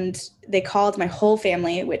 And they called my whole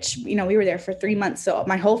family, which, you know, we were there for 3 months. So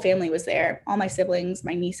my whole family was there, all my siblings,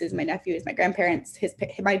 my nieces, my nephews, my grandparents,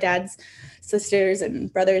 my dad's sisters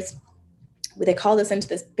and brothers. They called us into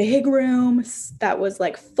this big room that was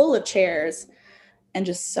like full of chairs and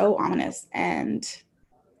just so ominous. And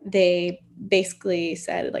they basically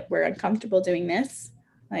said, like, we're uncomfortable doing this.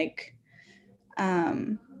 Like,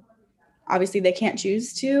 obviously they can't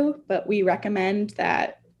choose to, but we recommend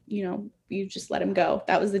that, you know, you just let him go.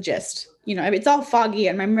 That was the gist. You know, it's all foggy.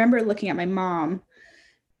 And I remember looking at my mom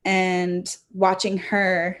and watching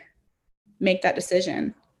her make that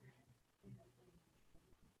decision.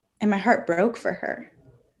 And my heart broke for her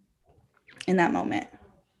in that moment.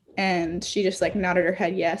 And she just like nodded her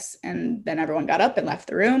head yes. And then everyone got up and left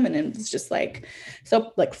the room. And it was just like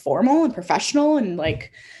so like formal and professional and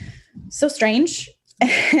like so strange.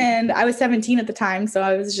 And I was 17 at the time. So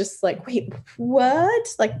I was just like, wait, what?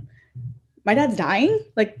 Like, my dad's dying?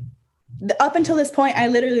 Like, up until this point, I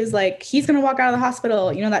literally was like, he's going to walk out of the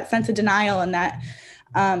hospital. You know, that sense of denial and that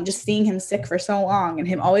just seeing him sick for so long and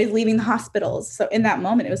him always leaving the hospitals. So in that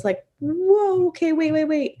moment, it was like, whoa, okay,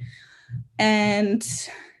 wait. And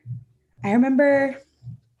I remember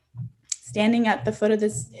standing at the foot of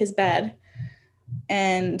his bed,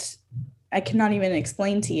 and I cannot even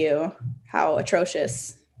explain to you how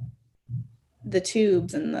atrocious the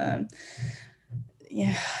tubes and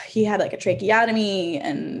he had like a tracheotomy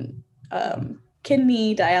and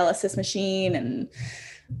kidney dialysis machine, and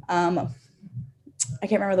I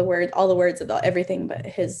can't remember all the words of everything, but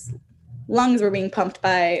his lungs were being pumped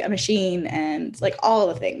by a machine and like all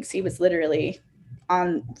the things. He was literally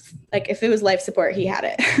on, like, if it was life support, he had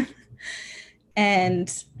it.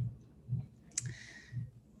 And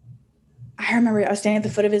I remember I was standing at the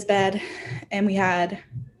foot of his bed and we had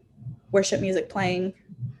worship music playing.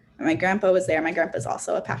 And my grandpa was there. My grandpa's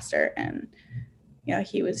also a pastor. And, you know,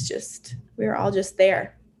 we were all just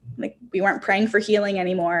there. Like, we weren't praying for healing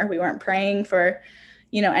anymore. We weren't praying for,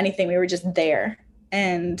 you know, anything. We were just there.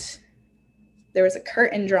 And there was a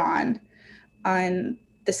curtain drawn on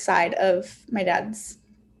the side of my dad's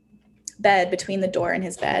bed between the door and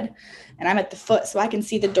his bed. And I'm at the foot, so I can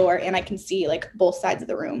see the door and I can see like both sides of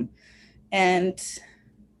the room. And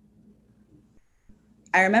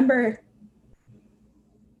I remember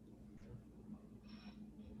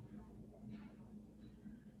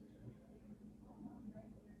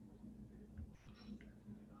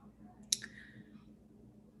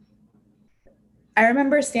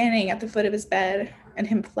standing at the foot of his bed and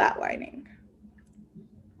him flatlining.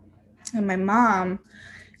 and my mom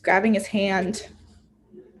grabbing his hand.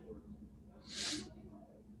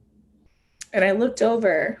 And I looked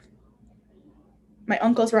over. My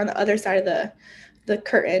uncles were on the other side of the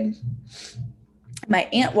curtain. My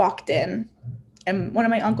aunt walked in, and one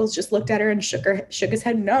of my uncles just looked at her and shook his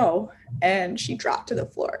head no, and she dropped to the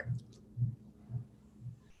floor.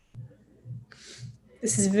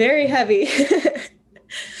 This is very heavy.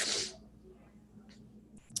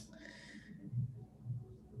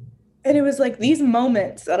 And it was like these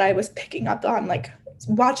moments that I was picking up on, like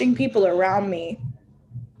watching people around me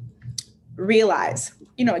realize,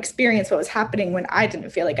 experience what was happening when I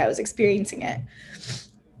didn't feel like I was experiencing it,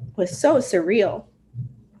 was so surreal.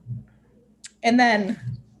 And then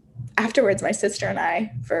afterwards, my sister and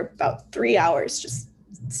I, for about 3 hours, just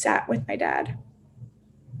sat with my dad.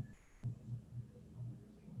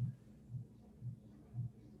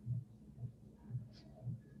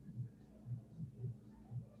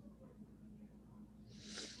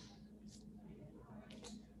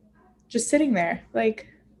 Just sitting there, like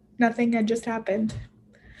nothing had just happened.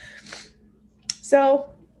 So,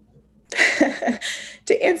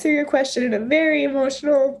 to answer your question in a very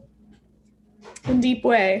emotional and deep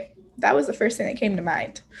way, that was the first thing that came to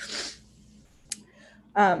mind.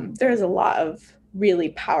 There's a lot of really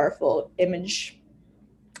powerful image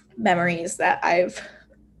memories that I've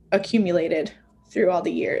accumulated through all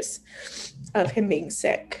the years of him being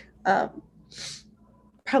sick.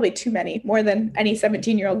 Probably too many, more than any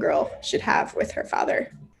 17-year-old girl should have with her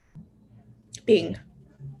father being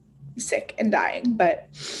sick and dying. But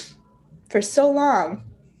for so long,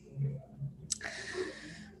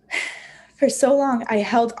 I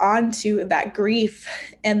held on to that grief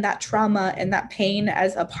and that trauma and that pain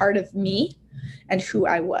as a part of me and who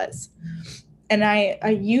I was. And I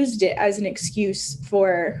used it as an excuse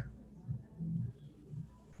for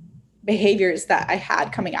behaviors that I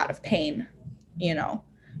had coming out of pain, be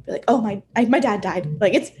like, oh, my dad died.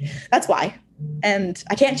 Like that's why. And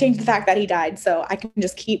I can't change the fact that he died. So I can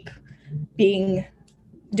just keep doing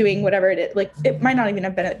whatever it is. Like it might not even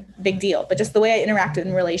have been a big deal, but just the way I interacted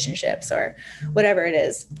in relationships or whatever it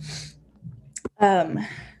is. And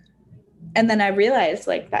then I realized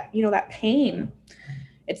like that, that pain,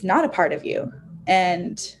 it's not a part of you.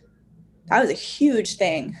 And that was a huge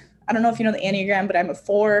thing. I don't know if you know the Enneagram, but I'm a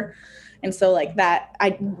 4. And so like that,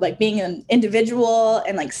 I like being an individual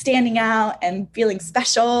and like standing out and feeling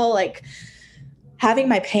special, like having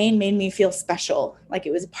my pain made me feel special. Like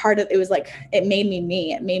it was like, it made me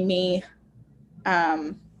me. It made me,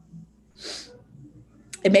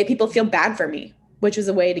 it made people feel bad for me, which was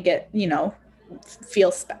a way to get,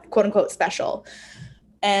 feel quote unquote special.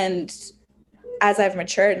 And as I've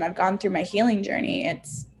matured and I've gone through my healing journey,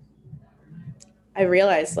 I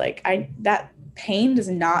realized like that pain does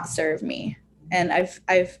not serve me. And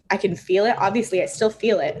I can feel it. Obviously I still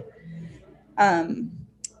feel it.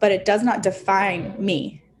 But it does not define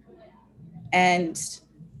me. And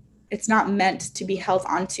it's not meant to be held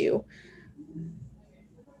onto.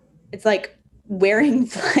 It's like wearing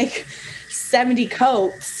like 70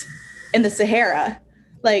 coats in the Sahara.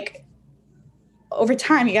 Like over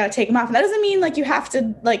time you got to take them off. And that doesn't mean like you have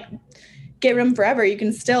to like get rid of them forever. You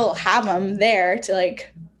can still have them there to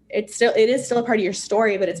like, it is still a part of your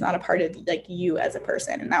story, but it's not a part of like you as a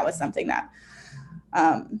person. And that was something that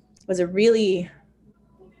was a really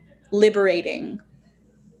liberating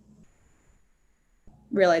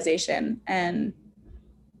realization. And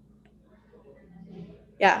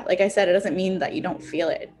yeah, like I said, it doesn't mean that you don't feel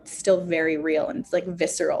it. It's still very real and it's like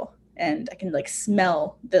visceral. And I can like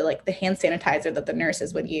smell the hand sanitizer that the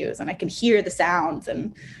nurses would use, and I can hear the sounds,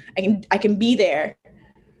 and I can be there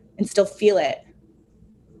and still feel it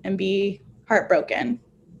and be heartbroken,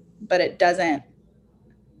 but it doesn't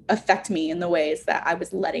affect me in the ways that I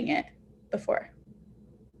was letting it before.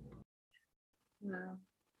 Wow.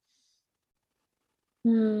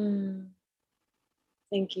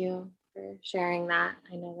 Thank you for sharing that.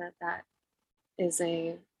 I know that is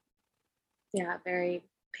a very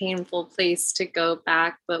painful place to go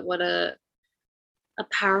back, but what a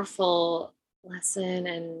powerful lesson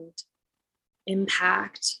and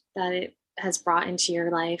impact that it has brought into your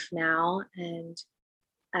life now. And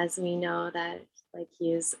as we know that like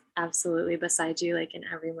he is absolutely beside you, like in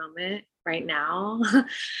every moment right now,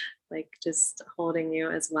 like just holding you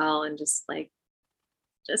as well. And just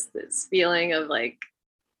this feeling of like,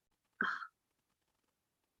 gosh,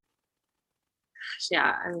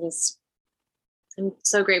 yeah, I'm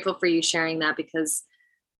so grateful for you sharing that, because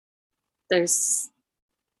there's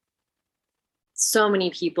so many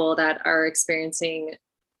people that are experiencing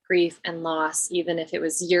grief and loss, even if it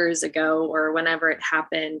was years ago or whenever it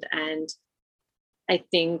happened. And I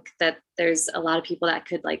think that there's a lot of people that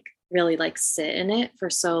could like really like sit in it for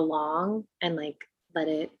so long and like let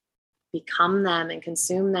it become them and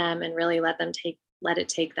consume them and really let it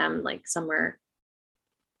take them like somewhere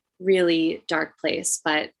really dark place.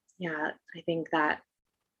 But yeah, I think that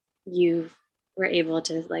you were able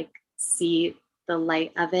to like see the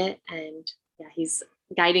light of it, and yeah, he's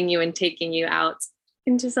guiding you and taking you out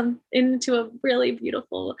into a really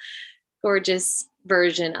beautiful, gorgeous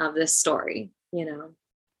version of this story, you know.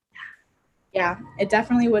 Yeah, it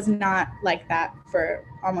definitely was not like that for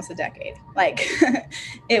almost a decade. Like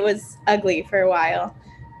it was ugly for a while.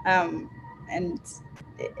 And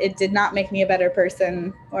it did not make me a better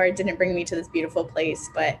person, or it didn't bring me to this beautiful place,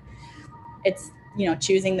 but it's, you know,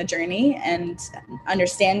 choosing the journey and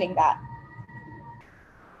understanding that,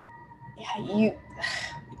 yeah,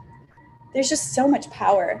 there's just so much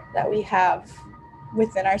power that we have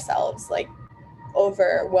within ourselves, like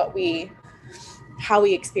over how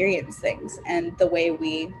we experience things and the way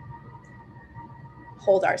we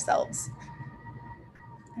hold ourselves.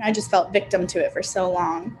 And I just felt victim to it for so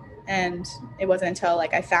long. And it wasn't until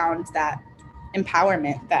like I found that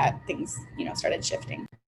empowerment that things, you know, started shifting.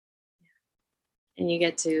 And you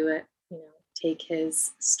get to, you know, take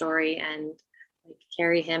his story and like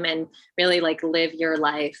carry him and really like live your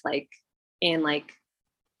life like in like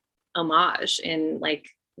homage, in like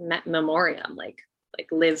memoriam, like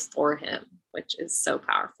live for him, which is so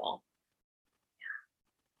powerful.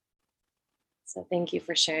 So thank you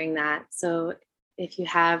for sharing that. So if you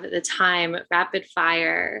have the time, rapid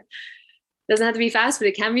fire, doesn't have to be fast, but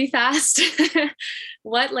it can be fast.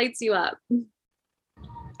 What lights you up?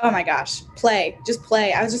 Oh my gosh, play, just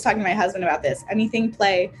play. I was just talking to my husband about this. Anything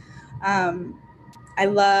play. I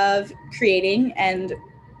love creating, and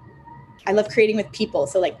I love creating with people.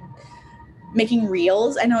 So like making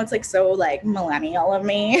reels. I know it's like so like millennial of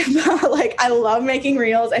me, but like I love making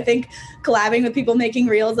reels. I think collabing with people making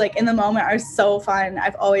reels like in the moment are so fun.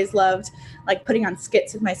 I've always loved like putting on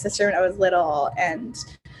skits with my sister when I was little, and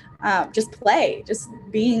just play, just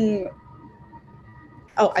being.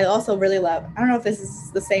 Oh, I also really love, I don't know if this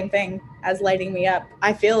is the same thing as lighting me up.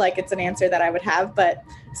 I feel like it's an answer that I would have, but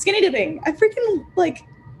skinny dipping. I freaking like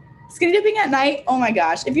skinny dipping at night. Oh my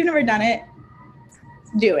gosh. If you've never done it,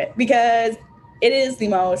 do it, because it is the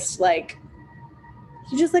most like,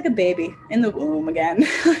 you're just like a baby in the womb again.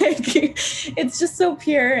 Like it's just so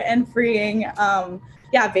pure and freeing.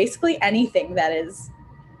 Yeah, basically anything that is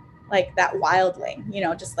like that wildling, you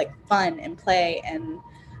know, just like fun and play and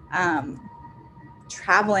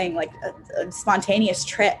traveling, like a spontaneous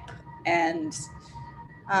trip. And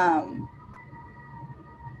yeah,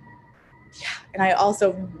 and I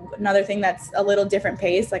also, another thing that's a little different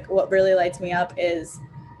pace, like what really lights me up is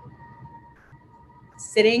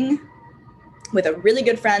sitting with a really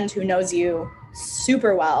good friend who knows you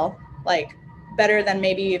super well, like better than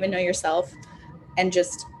maybe you even know yourself, and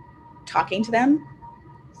just talking to them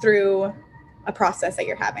through a process that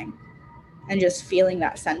you're having and just feeling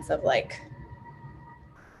that sense of like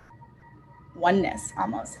oneness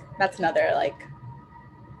almost. That's another like,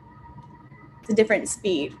 it's a different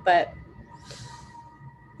speed, but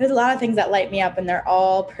there's a lot of things that light me up, and they're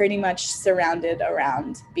all pretty much surrounded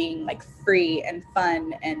around being like free and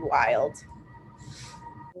fun and wild.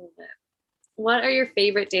 What are your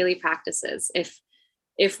favorite daily practices?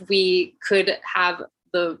 If we could have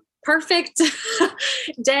the perfect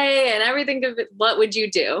day and everything, what would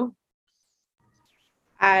you do?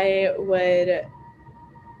 I would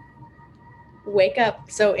wake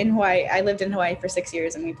up. So in Hawaii, I lived in Hawaii for 6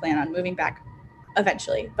 years, and we plan on moving back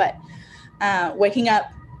eventually. But waking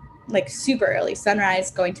up like super early,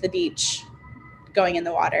 sunrise, going to the beach, going in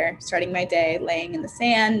the water, starting my day, laying in the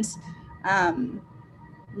sand,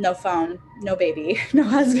 no phone, no baby, no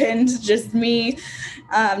husband, just me,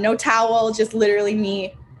 no towel, just literally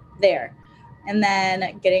me there. And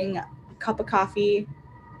then getting a cup of coffee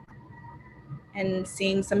and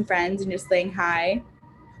seeing some friends and just saying hi.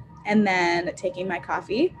 And then taking my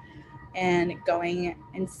coffee and going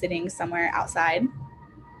and sitting somewhere outside.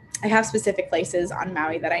 I have specific places on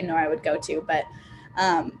Maui that I know I would go to, but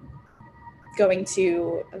going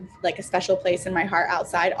to like a special place in my heart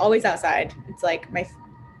outside, always outside. It's like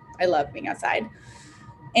I love being outside.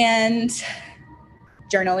 And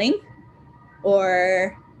journaling,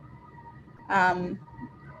 or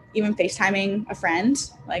even FaceTiming a friend,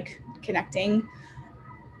 like connecting.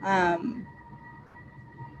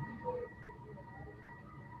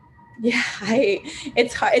 Yeah,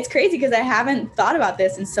 it's hard. It's crazy because I haven't thought about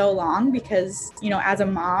this in so long, because, you know, as a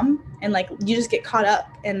mom, and like you just get caught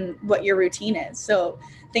up in what your routine is. So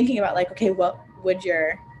thinking about like, okay, what would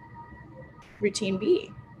your routine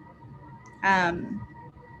be? Yeah,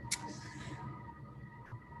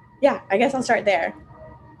 I guess I'll start there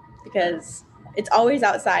because it's always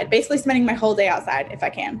outside, basically spending my whole day outside if I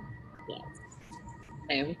can. Yes.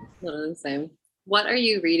 Same. Literally the same. What are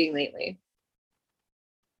you reading lately?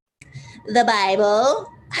 The Bible.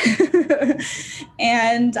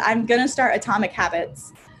 And I'm gonna start Atomic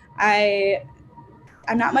Habits.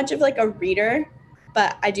 I'm not much of like a reader,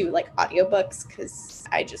 but I do like audiobooks because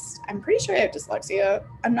I'm pretty sure I have dyslexia.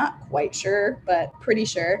 I'm not quite sure, but pretty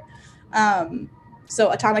sure.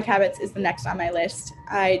 So Atomic Habits is the next on my list.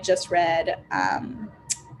 I just read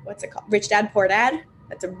what's it called? Rich Dad Poor Dad.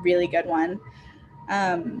 That's a really good one.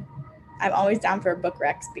 I'm always down for book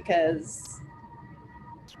recs because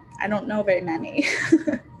I don't know very many.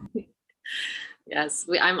 Yes,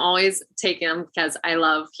 I'm always taking them because I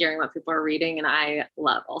love hearing what people are reading, and I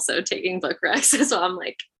love also taking book recs. So I'm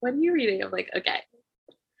like, what are you reading? I'm like, okay,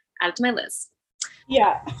 add it to my list.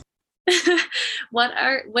 Yeah. What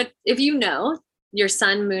if you know your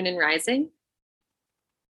sun, moon, and rising?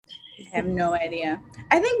 I have no idea.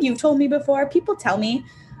 I think you've told me before. People tell me.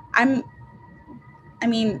 I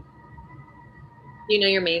mean, Do you know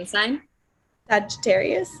your main sign?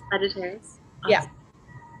 Sagittarius. Sagittarius. Awesome. Yeah.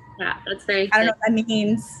 Yeah, that's very. I don't know what that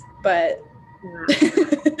means, but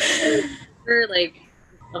You're like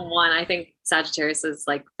one. I think Sagittarius is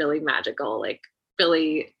like really magical, like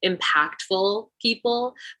really impactful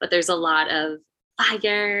people. But there's a lot of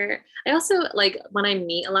fire. I also like when I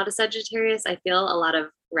meet a lot of Sagittarius, I feel a lot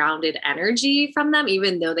of grounded energy from them,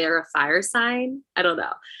 even though they're a fire sign. I don't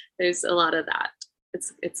know. There's a lot of that.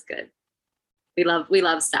 It's good. We love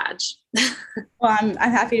Sag. Well, I'm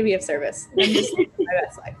happy to be of service. I'm just living my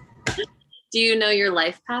best life. Do you know your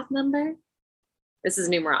life path number? This is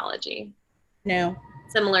numerology. No.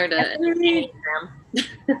 Similar to Enneagram.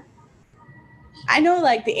 I know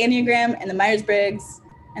like the Enneagram and the Myers-Briggs,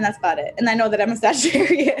 and that's about it. And I know that I'm a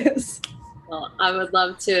Sagittarius. Well, I would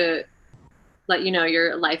love to let you know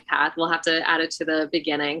your life path. We'll have to add it to the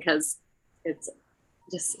beginning because it's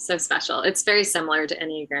just so special. It's very similar to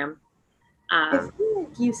Enneagram. I feel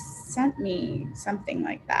like you sent me something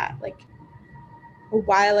like that, like a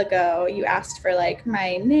while ago. You asked for like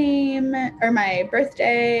my name or my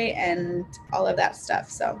birthday and all of that stuff.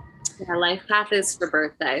 So yeah, life path is for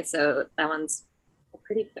birthday, so that one's a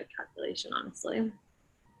pretty quick calculation, honestly.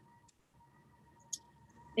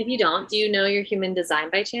 If you don't, do you know your human design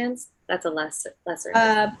by chance? That's a lesser.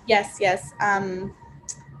 Yes.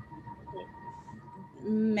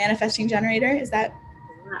 Manifesting generator, is that?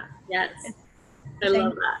 Yeah, yes. I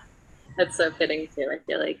love that. That's so fitting too. I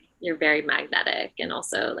feel like you're very magnetic and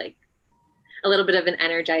also like a little bit of an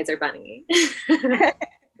energizer bunny.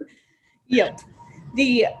 Yep.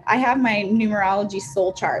 I have my numerology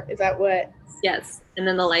soul chart. Is that what? Yes. And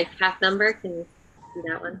then the life path number, can you see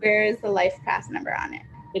that one? Where is the life path number on it?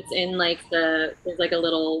 It's in like there's like a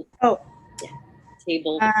little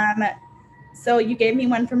table. So you gave me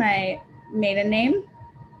one for my maiden name.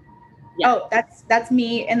 Yeah. Oh, that's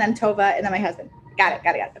me, and then Tova, and then my husband. Got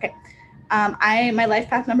it. Okay. My life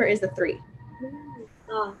path number is the 3.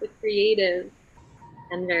 Oh, the creative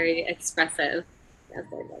and very expressive. Yes,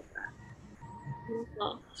 I love that.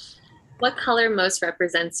 Beautiful. What color most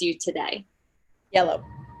represents you today? Yellow.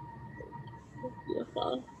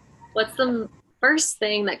 Beautiful. What's the first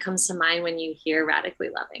thing that comes to mind when you hear radically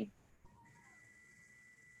loving?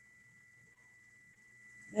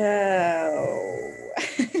 Oh.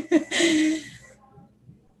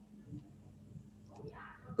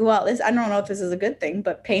 Well, I don't know if this is a good thing,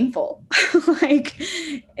 but painful. Like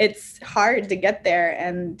it's hard to get there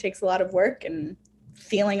and takes a lot of work and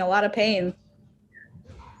feeling a lot of pain.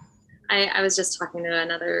 I was just talking to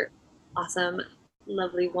another awesome,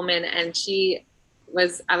 lovely woman, and I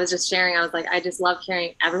was just sharing, I was like, I just love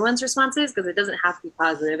hearing everyone's responses because it doesn't have to be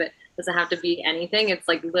positive. It doesn't have to be anything. It's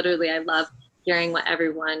like literally, I love hearing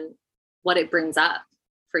what it brings up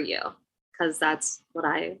for you because that's what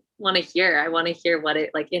I want to hear. I want to hear what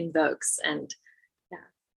it like invokes. And yeah,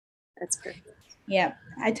 that's perfect. Yeah,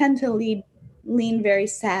 I tend to lean very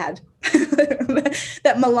sad.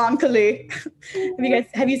 That melancholy.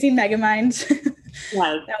 Have you seen Megamind?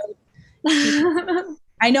 Yes.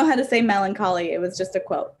 I know how to say melancholy. It was just a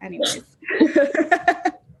quote. Anyways.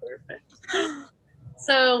 Perfect.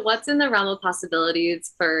 So what's in the realm of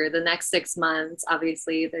possibilities for the next 6 months?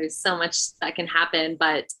 Obviously, there's so much that can happen,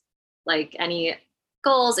 but like any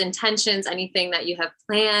goals, intentions, anything that you have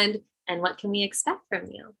planned, and what can we expect from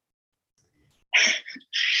you?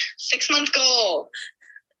 6-month goal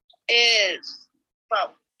is,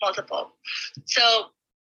 well, multiple. So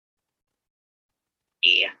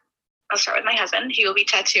I'll start with my husband. He will be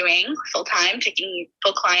tattooing full time, taking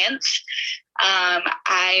full clients.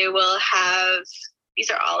 I will have, these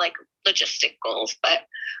are all like logistic goals, but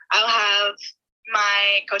I'll have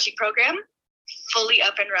my coaching program fully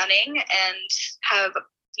up and running and have,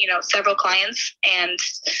 several clients and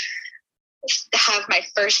have my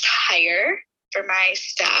first hire for my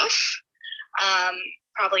staff.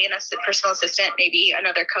 Probably a personal assistant, maybe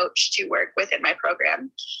another coach to work with in my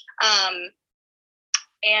program.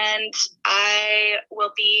 And I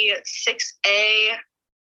will be 6A2.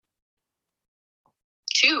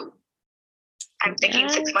 I'm thinking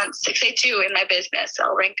 6 months, 6A2 in my business.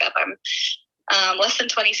 I'll rank up. I'm less than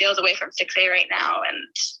 20 sales away from 6A right now. And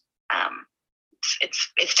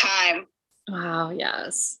it's time. Wow.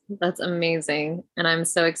 Yes. That's amazing. And I'm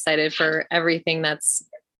so excited for everything that's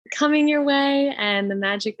coming your way and the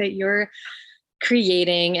magic that you're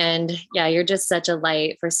creating. And yeah, you're just such a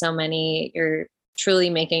light for so many. You're truly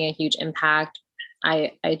making a huge impact.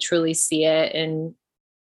 I truly see it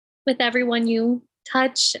with everyone you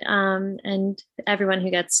touch, and everyone who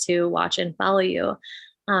gets to watch and follow you.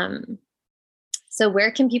 So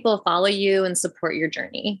where can people follow you and support your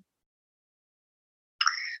journey?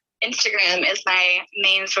 Instagram is my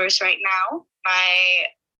main source right now. My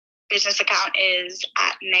business account is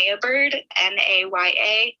at NayaBird,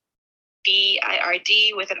 NayaBird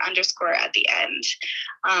with an underscore at the end.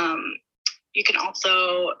 You can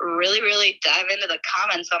also really, really dive into the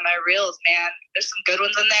comments on my reels, man. There's some good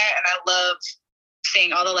ones in there, and I love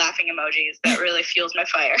seeing all the laughing emojis. That really fuels my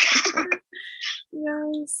fire.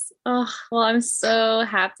 Yes. Oh, well, I'm so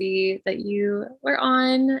happy that you were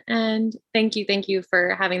on, and thank you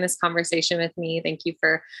for having this conversation with me. Thank you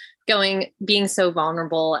for being so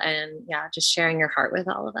vulnerable and just sharing your heart with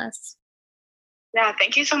all of us. Yeah.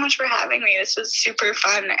 Thank you so much for having me. This was super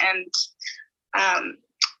fun. And,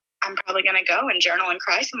 I'm probably going to go and journal and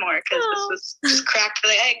cry some more because this was just cracked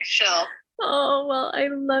the eggshell. Oh, well, I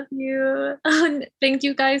love you. Thank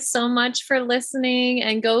you guys so much for listening,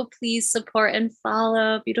 and go please support and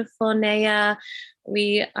follow beautiful Naya.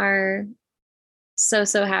 We are so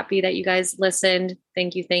happy that you guys listened.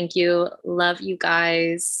 Thank you. Love you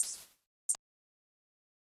guys.